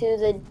up to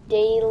the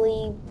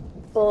Daily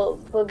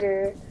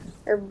Booger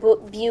or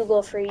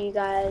Bugle for you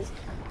guys.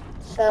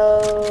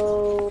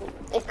 So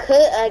it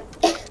could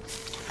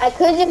I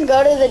could just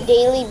go to the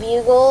Daily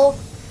Bugle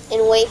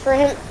and wait for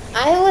him.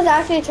 I was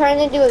actually trying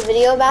to do a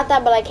video about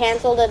that, but I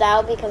canceled it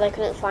out because I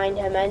couldn't find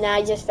him, and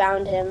I just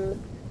found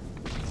him.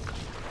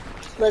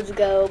 Let's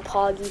go,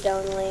 Poggy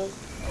Donley.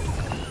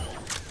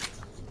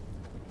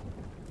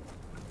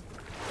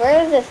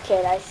 Where is this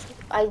kid?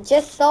 I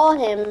just saw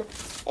him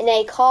in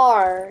a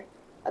car.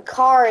 A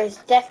car is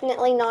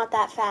definitely not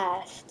that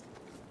fast.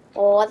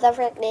 Well, what the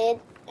frick, dude?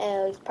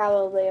 Oh, he's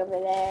probably over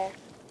there.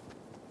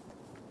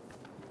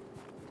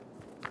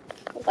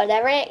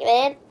 Whatever it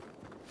did,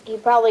 he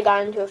probably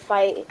got into a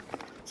fight.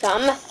 So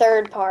I'm a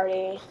third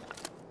party.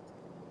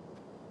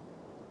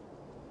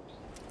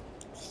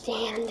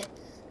 Stand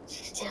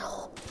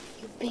still,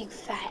 you big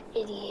fat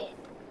idiot.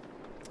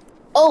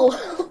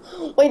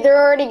 Oh, wait,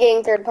 they're already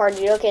getting third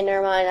party. Okay,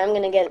 never mind. I'm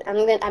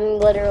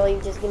literally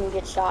just gonna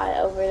get shot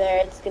over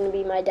there. It's gonna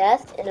be my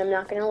death, and I'm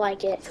not gonna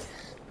like it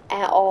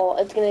at all.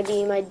 It's gonna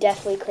be my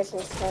deathly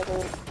Christmas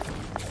present.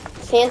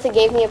 Santa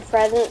gave me a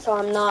present, so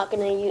I'm not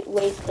gonna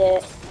waste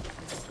it.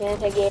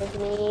 Santa gave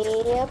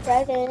me a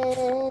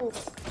present,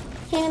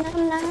 and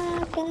I'm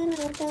not gonna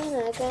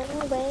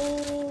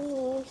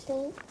waste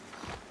it.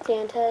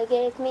 Santa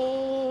gave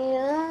me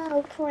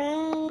a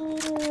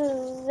present,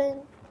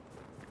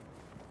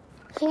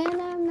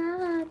 and I'm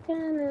not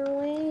gonna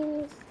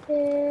waste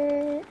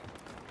it.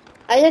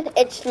 I just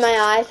itched my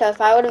eye, so if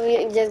I would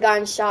have just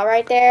gotten shot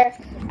right there,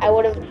 I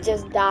would have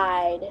just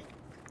died.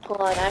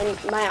 Hold on,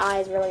 my eye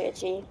is really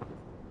itchy.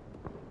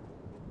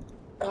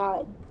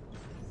 God.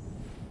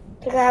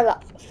 I think I have a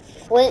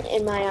flint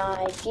in my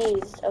eye.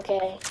 Jeez,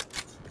 okay.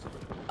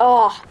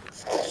 Oh.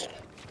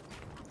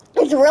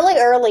 It's really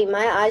early.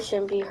 My eyes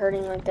shouldn't be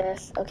hurting like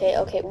this. Okay.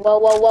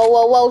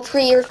 Whoa.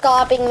 Tree, you're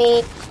stopping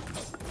me.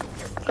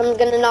 Someone's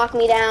gonna knock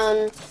me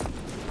down.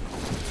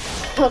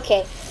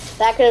 Okay.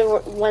 That could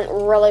have went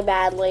really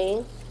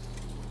badly.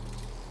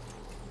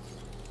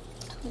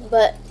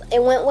 But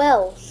it went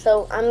well,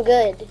 so I'm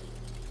good.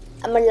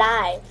 I'm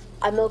alive.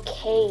 I'm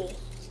okay.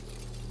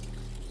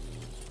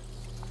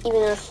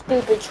 Even though a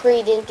stupid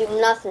tree didn't do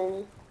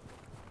nothing.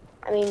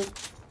 I mean,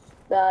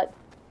 but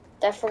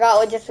I forgot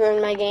what just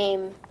ruined my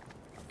game.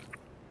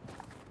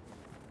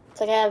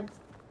 It's like I have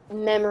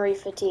memory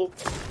fatigue.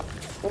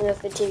 You know,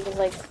 fatigue is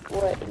like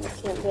what you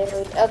can't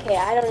barely. Okay,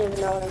 I don't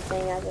even know what I'm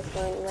saying at this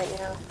point right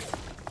now.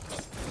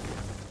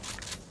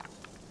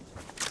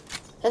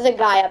 There's a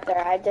guy up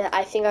there.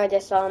 I think I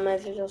just saw him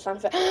as visual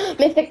sound.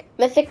 Mythic.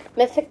 This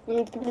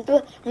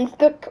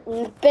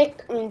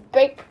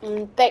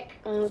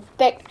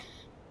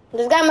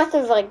guy must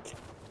have, like,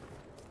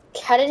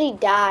 how did he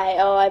die?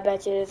 Oh, I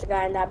bet you there's a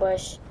guy in that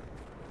bush.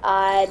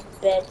 I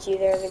bet you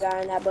there's a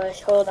guy in that bush.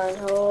 Hold on.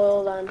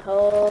 Hold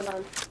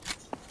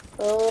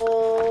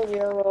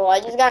your roll. I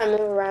just gotta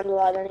move around a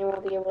lot, then he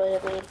won't be able to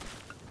hit me.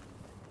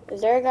 Is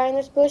there a guy in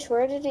this bush?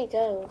 Where did he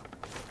go?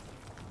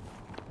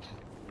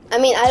 I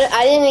mean,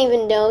 I didn't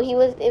even know he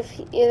was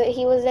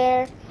he was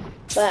there,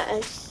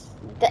 but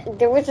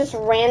there was just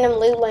random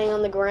loot laying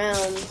on the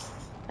ground.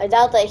 I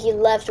doubt that he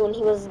left when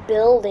he was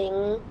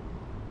building,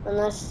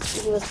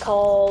 unless he was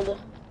called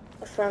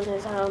from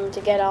his home to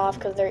get off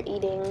because they're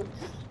eating.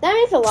 That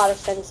makes a lot of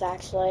sense,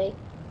 actually,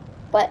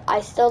 but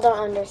I still don't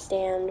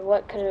understand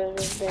what could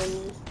have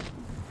been.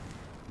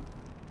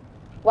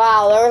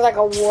 Wow, there was like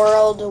a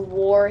world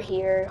war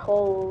here.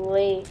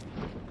 Holy.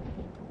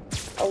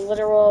 A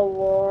literal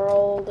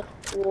world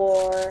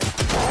war.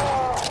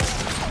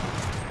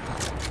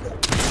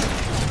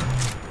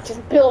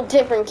 Just build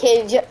different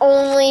kids. You're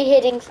only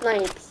hitting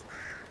snipes.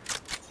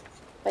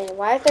 Wait,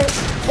 why is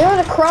there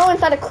was a crow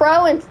inside a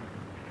crow and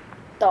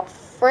the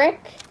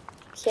frick?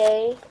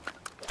 Okay.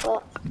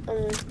 Well,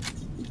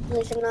 at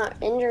least I'm not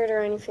injured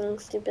or anything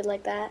stupid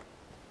like that.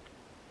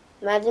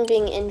 Imagine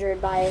being injured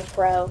by a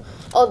crow.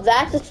 Oh,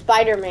 that's a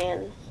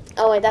Spider-Man.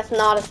 Oh wait, that's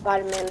not a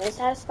Spider-Man. Is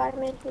that a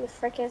Spider-Man? Who the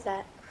frick is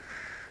that?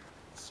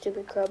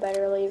 Stupid crow,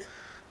 better leave.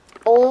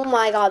 Oh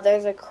my god,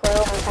 there's a crow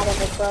on top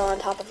of a crow on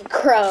top of a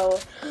crow.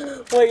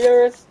 Like,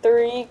 there was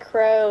 3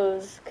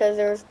 crows, because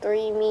there was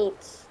 3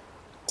 meats.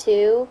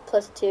 2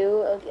 plus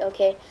 2,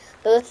 okay.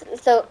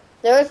 So,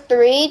 there was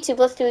 3, 2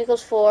 plus 2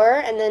 equals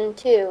 4, and then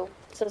 2,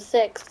 so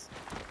 6.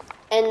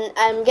 And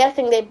I'm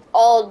guessing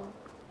all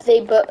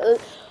the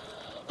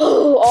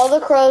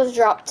crows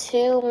dropped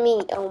 2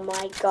 meat. Oh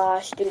my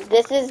gosh, dude,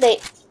 nope,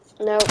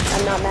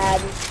 I'm not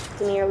mad.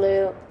 Give me your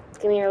loot.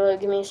 Give me your loot.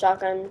 Give me a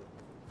shotgun.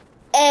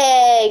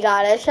 Hey,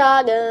 got a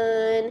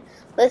shotgun.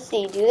 Let's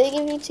see. Do they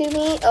give you 2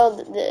 meat?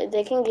 Oh,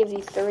 they can give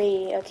you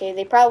 3. Okay,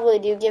 they probably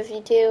do give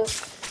you 2.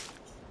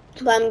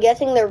 But I'm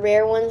guessing the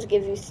rare ones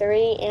give you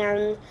 3.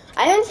 And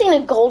I haven't seen a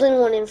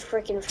golden one in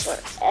freaking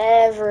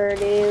forever,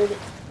 dude.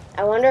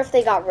 I wonder if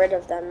they got rid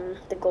of them,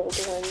 the gold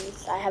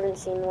ones. I haven't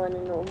seen one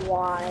in a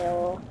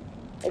while.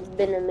 It's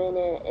been a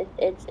minute.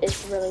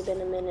 It's really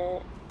been a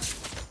minute.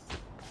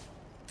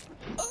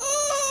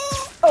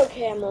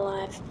 Okay, I'm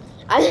alive.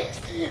 I'm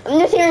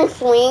just hearing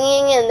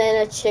swinging and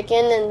then a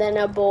chicken and then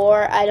a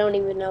boar. I don't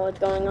even know what's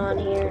going on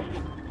here.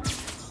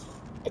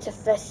 It's a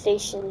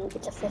festation.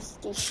 It's a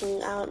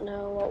festation. I don't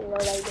know what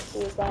word I just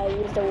used, but I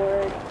used a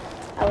word.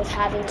 I was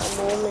having a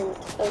moment.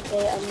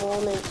 Okay, a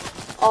moment.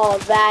 Oh,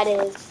 that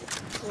is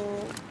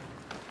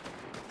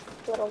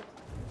little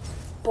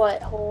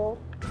butthole.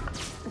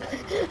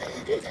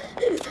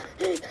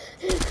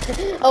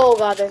 Oh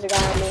god, there's a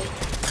guy on me.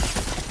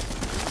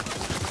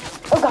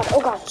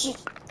 Oh god,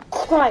 Jesus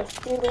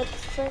Christ, dude, what the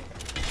frick?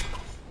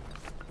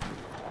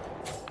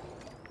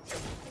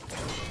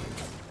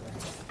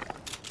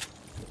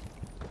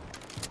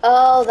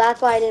 Oh,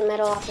 that's why I didn't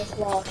metal off this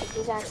wall, because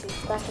he's actually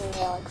stuck in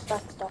there, like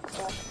stuck.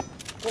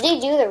 Did he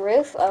do the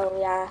roof? Oh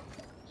yeah,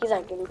 he's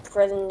like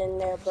imprisoned in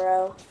there,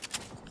 bro.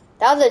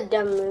 That was a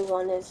dumb move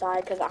on his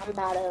side, because I'm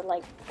about to,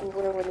 like,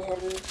 ruin him.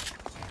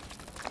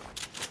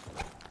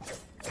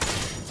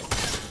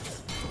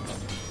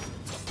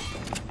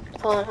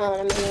 Hold on,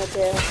 I'm here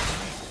too.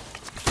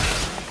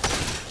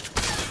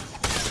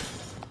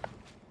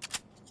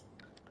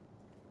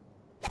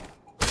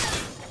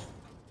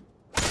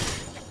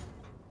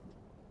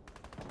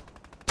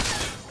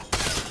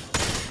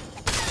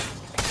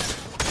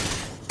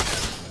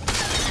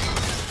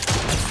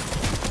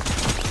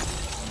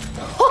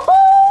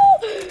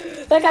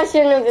 Like, I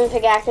shouldn't have been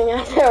pickaxing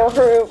at the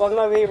roof. I'm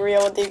gonna be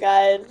real with you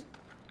guys.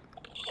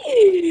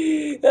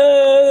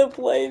 The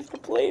plays.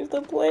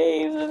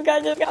 This guy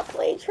just got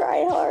played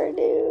try hard,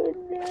 dude.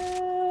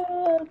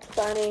 It's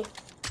funny.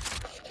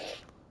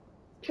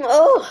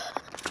 Oh,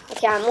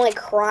 okay, I'm like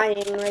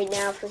crying right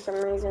now for some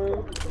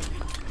reason.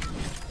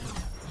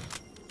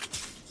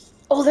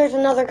 Oh, there's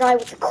another guy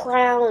with the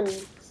crown.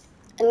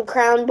 And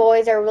crown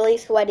boys are really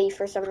sweaty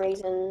for some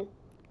reason.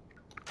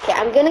 Okay,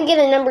 I'm gonna get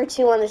a number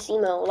 2 on this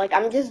emo. Like,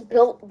 I'm just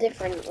built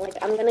different. Like,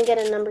 I'm gonna get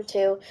a number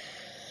 2.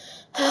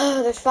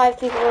 There's 5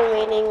 people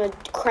remaining. The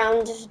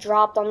crown just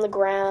dropped on the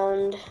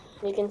ground.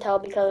 You can tell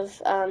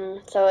because,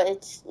 so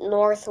it's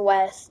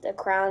northwest. The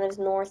crown is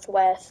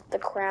northwest. The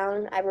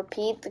crown, I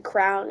repeat, the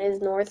crown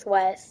is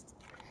northwest.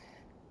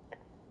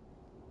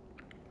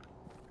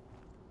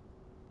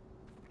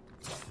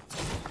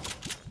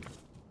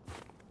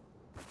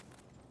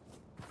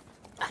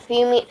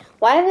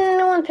 Why hasn't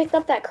anyone picked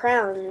up that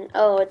crown?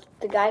 Oh, it's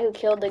the guy who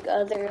killed the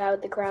other guy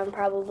with the crown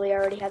probably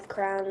already has the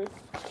crown.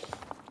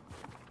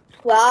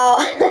 Wow.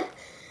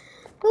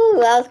 Ooh,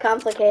 that was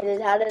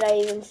complicated. How did I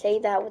even say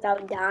that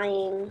without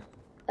dying?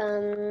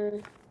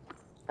 I'm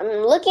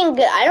looking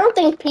good. I don't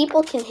think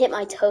people can hit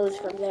my toes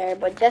from there,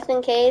 but just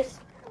in case,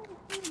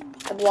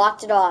 I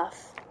blocked it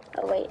off.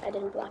 Oh wait, I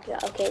didn't block it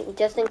off. Okay,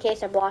 just in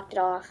case I blocked it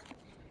off.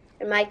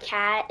 And my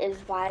cat is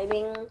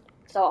vibing,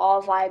 so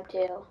I'll vibe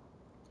too.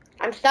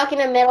 I'm stuck in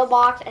a metal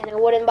box and a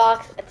wooden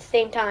box at the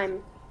same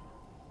time.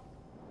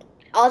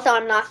 Also,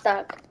 I'm not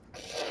stuck.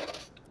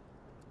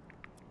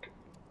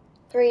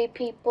 3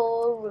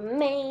 people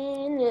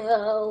remain.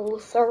 Oh,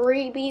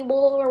 3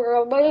 people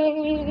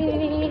remain.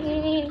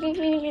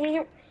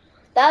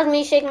 That was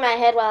me shaking my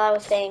head while I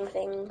was saying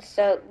things.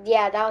 So,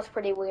 yeah, that was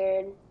pretty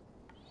weird.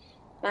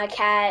 My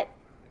cat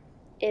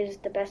is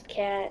the best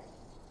cat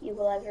you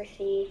will ever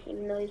see,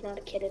 even though he's not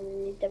a kitten,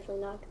 and he's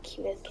definitely not the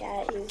cutest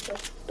cat. He's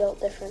just built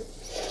different.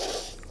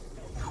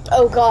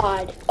 Oh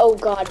God,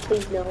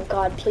 please no,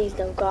 God, please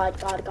no,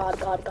 God.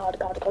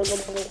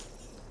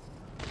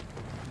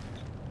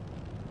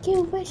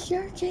 You wish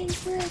your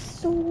change was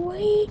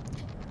sweet.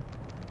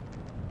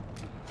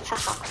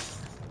 Haha.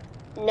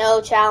 No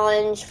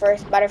challenge for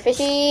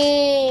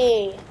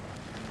Spiderfishy.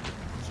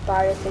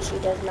 Spiderfishy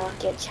does not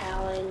get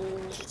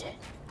challenged.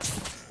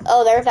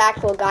 Oh, there's an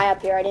actual guy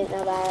up here. I didn't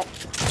know that.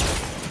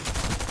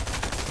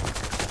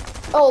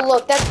 Oh,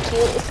 look, that's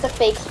cute. It's the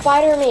fake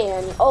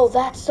Spider-Man. Oh,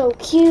 that's so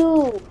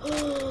cute.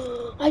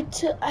 I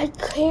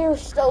care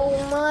so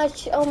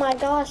much. Oh my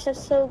gosh,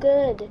 that's so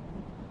good.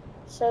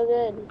 So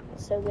good.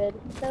 So good.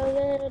 So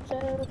good. So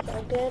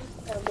good.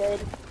 So good.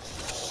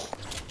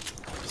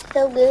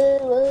 So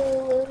good.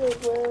 Whoa, whoa,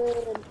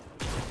 whoa.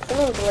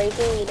 Someone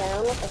breaking me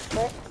down. What the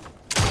frick?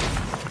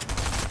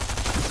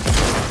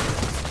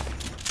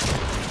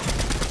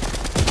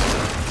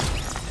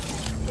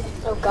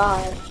 Oh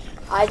god.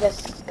 I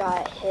just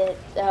got hit.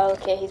 Oh,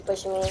 okay, he's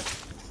pushing me.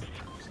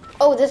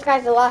 Oh, this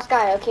guy's the last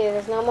guy. Okay,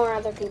 there's no more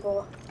other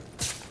people.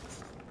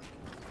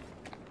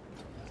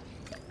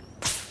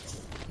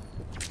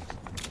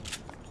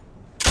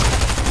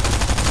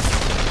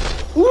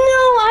 No,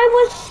 I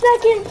was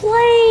second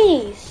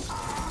place.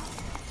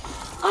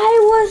 I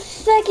was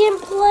second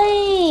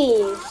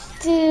place.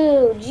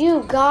 Dude,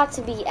 you got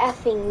to be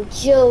effing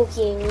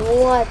joking.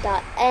 What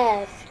the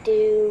F,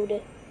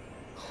 dude?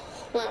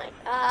 Oh my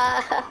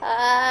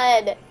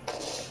god.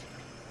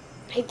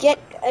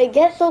 I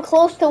get so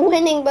close to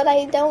winning, but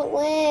I don't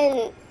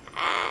win.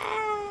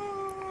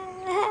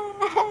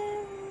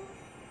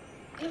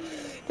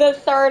 The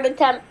third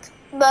attempt.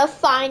 The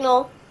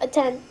final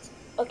attempt.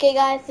 Okay,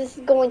 guys, this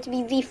is going to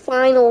be the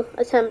final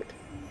attempt.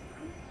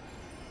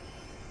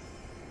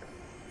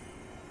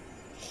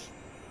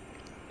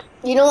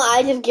 You know what?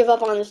 I just give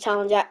up on this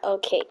challenge.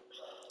 Okay.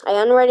 I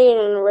unready it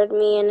and read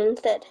me in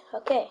instead.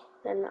 Okay,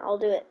 then I'll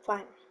do it.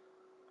 Fine.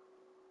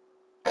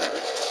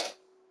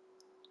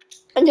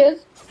 I'm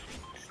just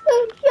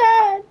so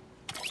sad.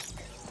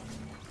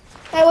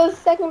 I was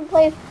second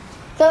place.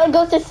 So it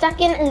goes to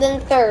second and then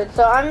third.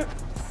 So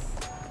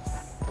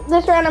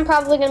this round I'm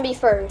probably going to be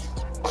first.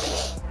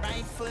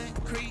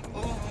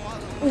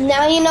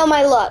 Now you know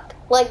my luck.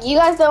 Like, you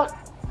guys can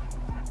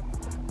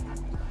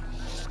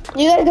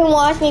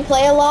watch me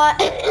play a lot,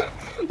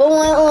 but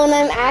when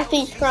I'm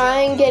actually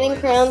trying, getting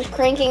crowns,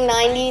 cranking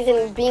 90s,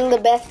 and being the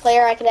best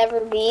player I could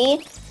ever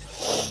be,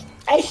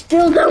 I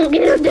still don't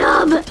get a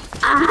dub.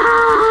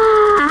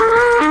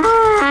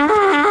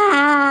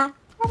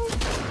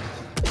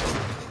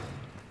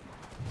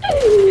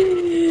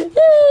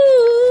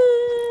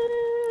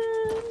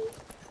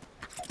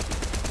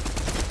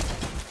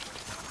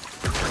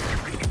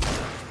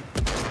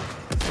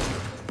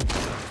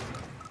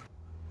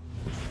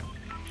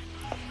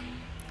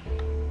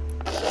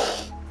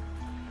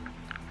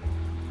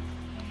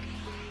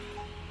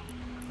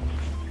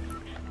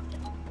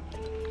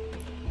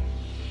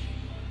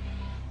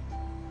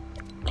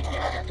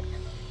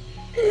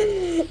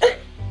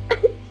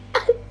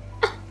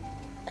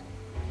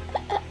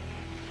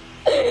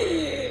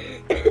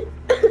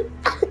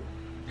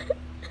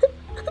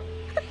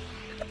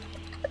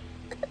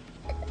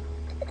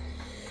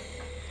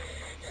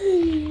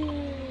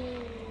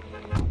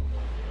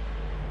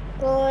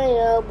 Boy,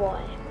 oh boy.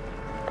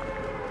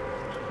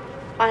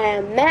 I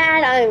am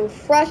mad, I am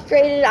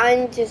frustrated,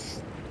 I'm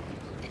just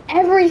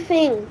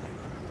everything.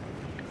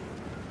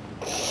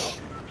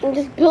 I'm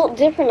just built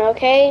different,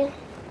 okay?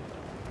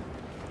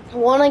 I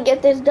want to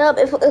get this dub.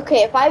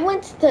 If I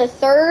went to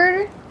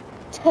third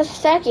to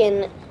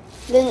second,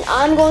 then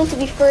I'm going to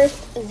be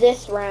first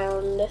this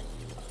round.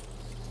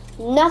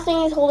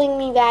 Nothing is holding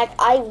me back.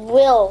 I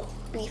will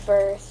be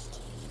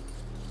first.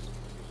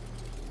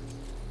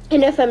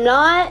 And if I'm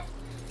not,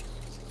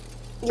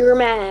 you're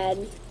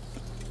mad.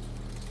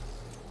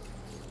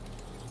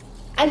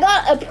 I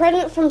got a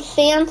present from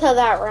Santa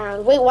that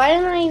round. Wait, why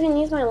didn't I even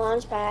use my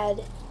launch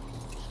pad?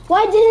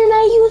 Why didn't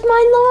I use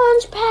my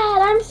launch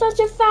pad? I'm such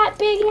a fat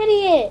big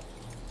idiot.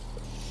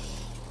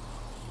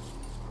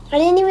 I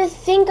didn't even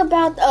think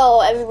about. Oh,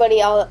 everybody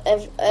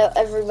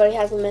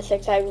has a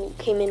mythic. I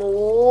came in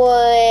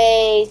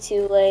way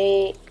too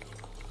late.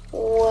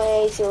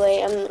 Way too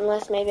late.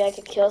 Unless maybe I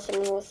could kill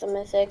someone with the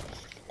mythic.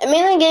 I'm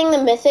mainly getting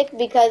the mythic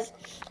because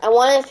I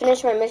want to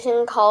finish my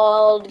mission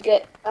called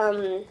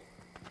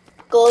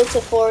go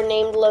to 4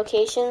 named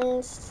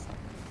locations.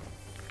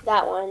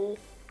 That one.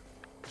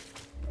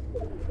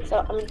 So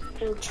I'm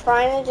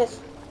trying to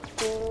just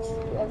do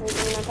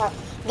everything in my power.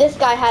 This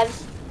guy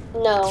has,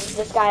 no,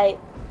 this guy,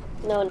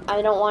 no,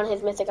 I don't want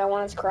his mythic, I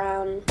want his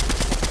crown.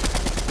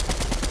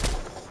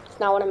 It's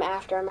not what I'm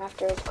after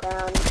his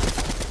crown.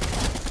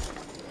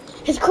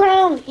 His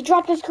crown! He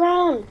dropped his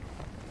crown!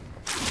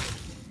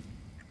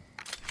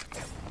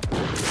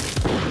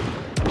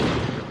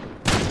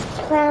 His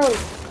crown!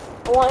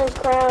 I want his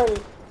crown.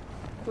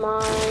 Come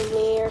on, give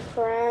me your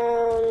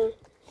crown.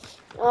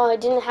 Oh, I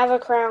didn't have a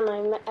crown.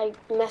 I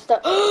messed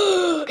up.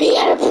 He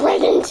had a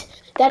present!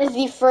 That is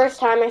the first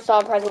time I saw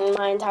a present in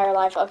my entire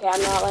life. Okay,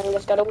 I'm not letting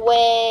this go to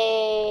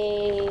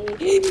waste.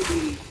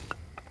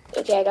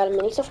 Okay, I got a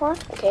mini so far.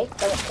 Okay,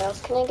 what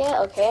else can I get?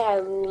 Okay,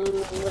 I'm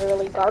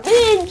literally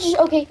garbage.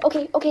 Okay.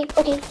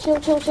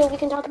 Chill. We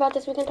can talk about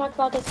this.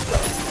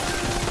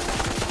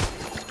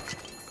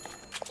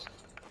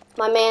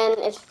 My man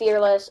is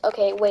fearless.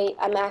 Okay, wait,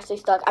 I'm actually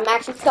stuck.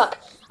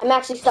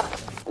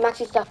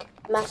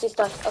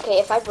 Okay,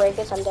 if I break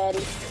this, I'm dead.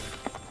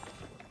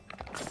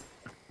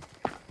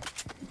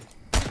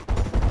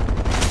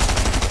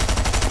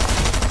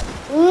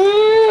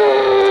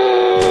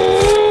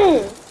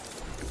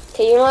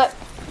 Okay, you know what?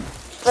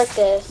 Frick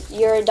this.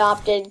 You're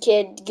adopted,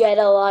 kid. Get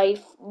a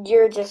life.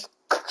 You're just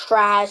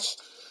trash.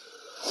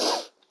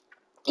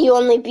 You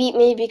only beat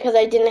me because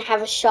I didn't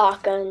have a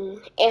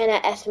shotgun and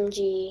an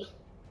SMG.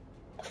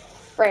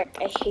 Frick,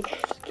 I hate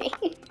this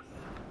game.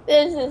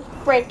 This is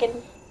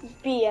freaking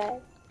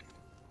BS.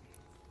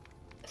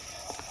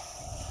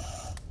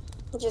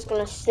 I'm just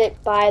gonna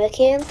sit by the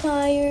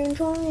campfire,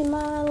 enjoying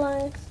my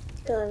life.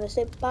 Gonna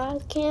sit by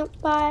the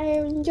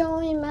campfire,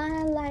 enjoying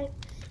my life.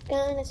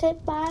 Gonna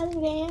sit by the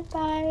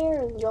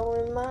campfire,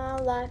 enjoying my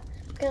life.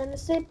 Gonna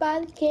sit by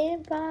the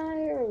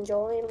campfire,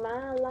 enjoying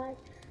my life.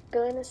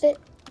 Gonna sit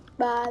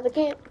by the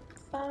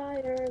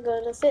campfire,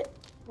 gonna sit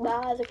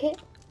by the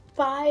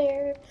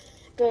campfire,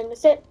 gonna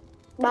sit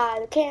by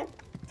the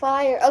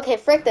campfire. Okay,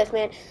 frick this,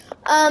 man.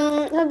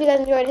 Hope you guys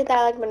enjoyed. Hit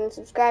that like button,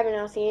 subscribe, and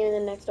I'll see you in the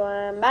next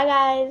one. Bye,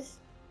 guys.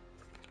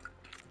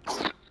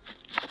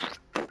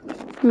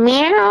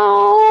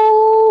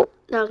 Meow.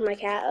 That was my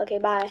cat. Okay,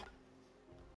 bye.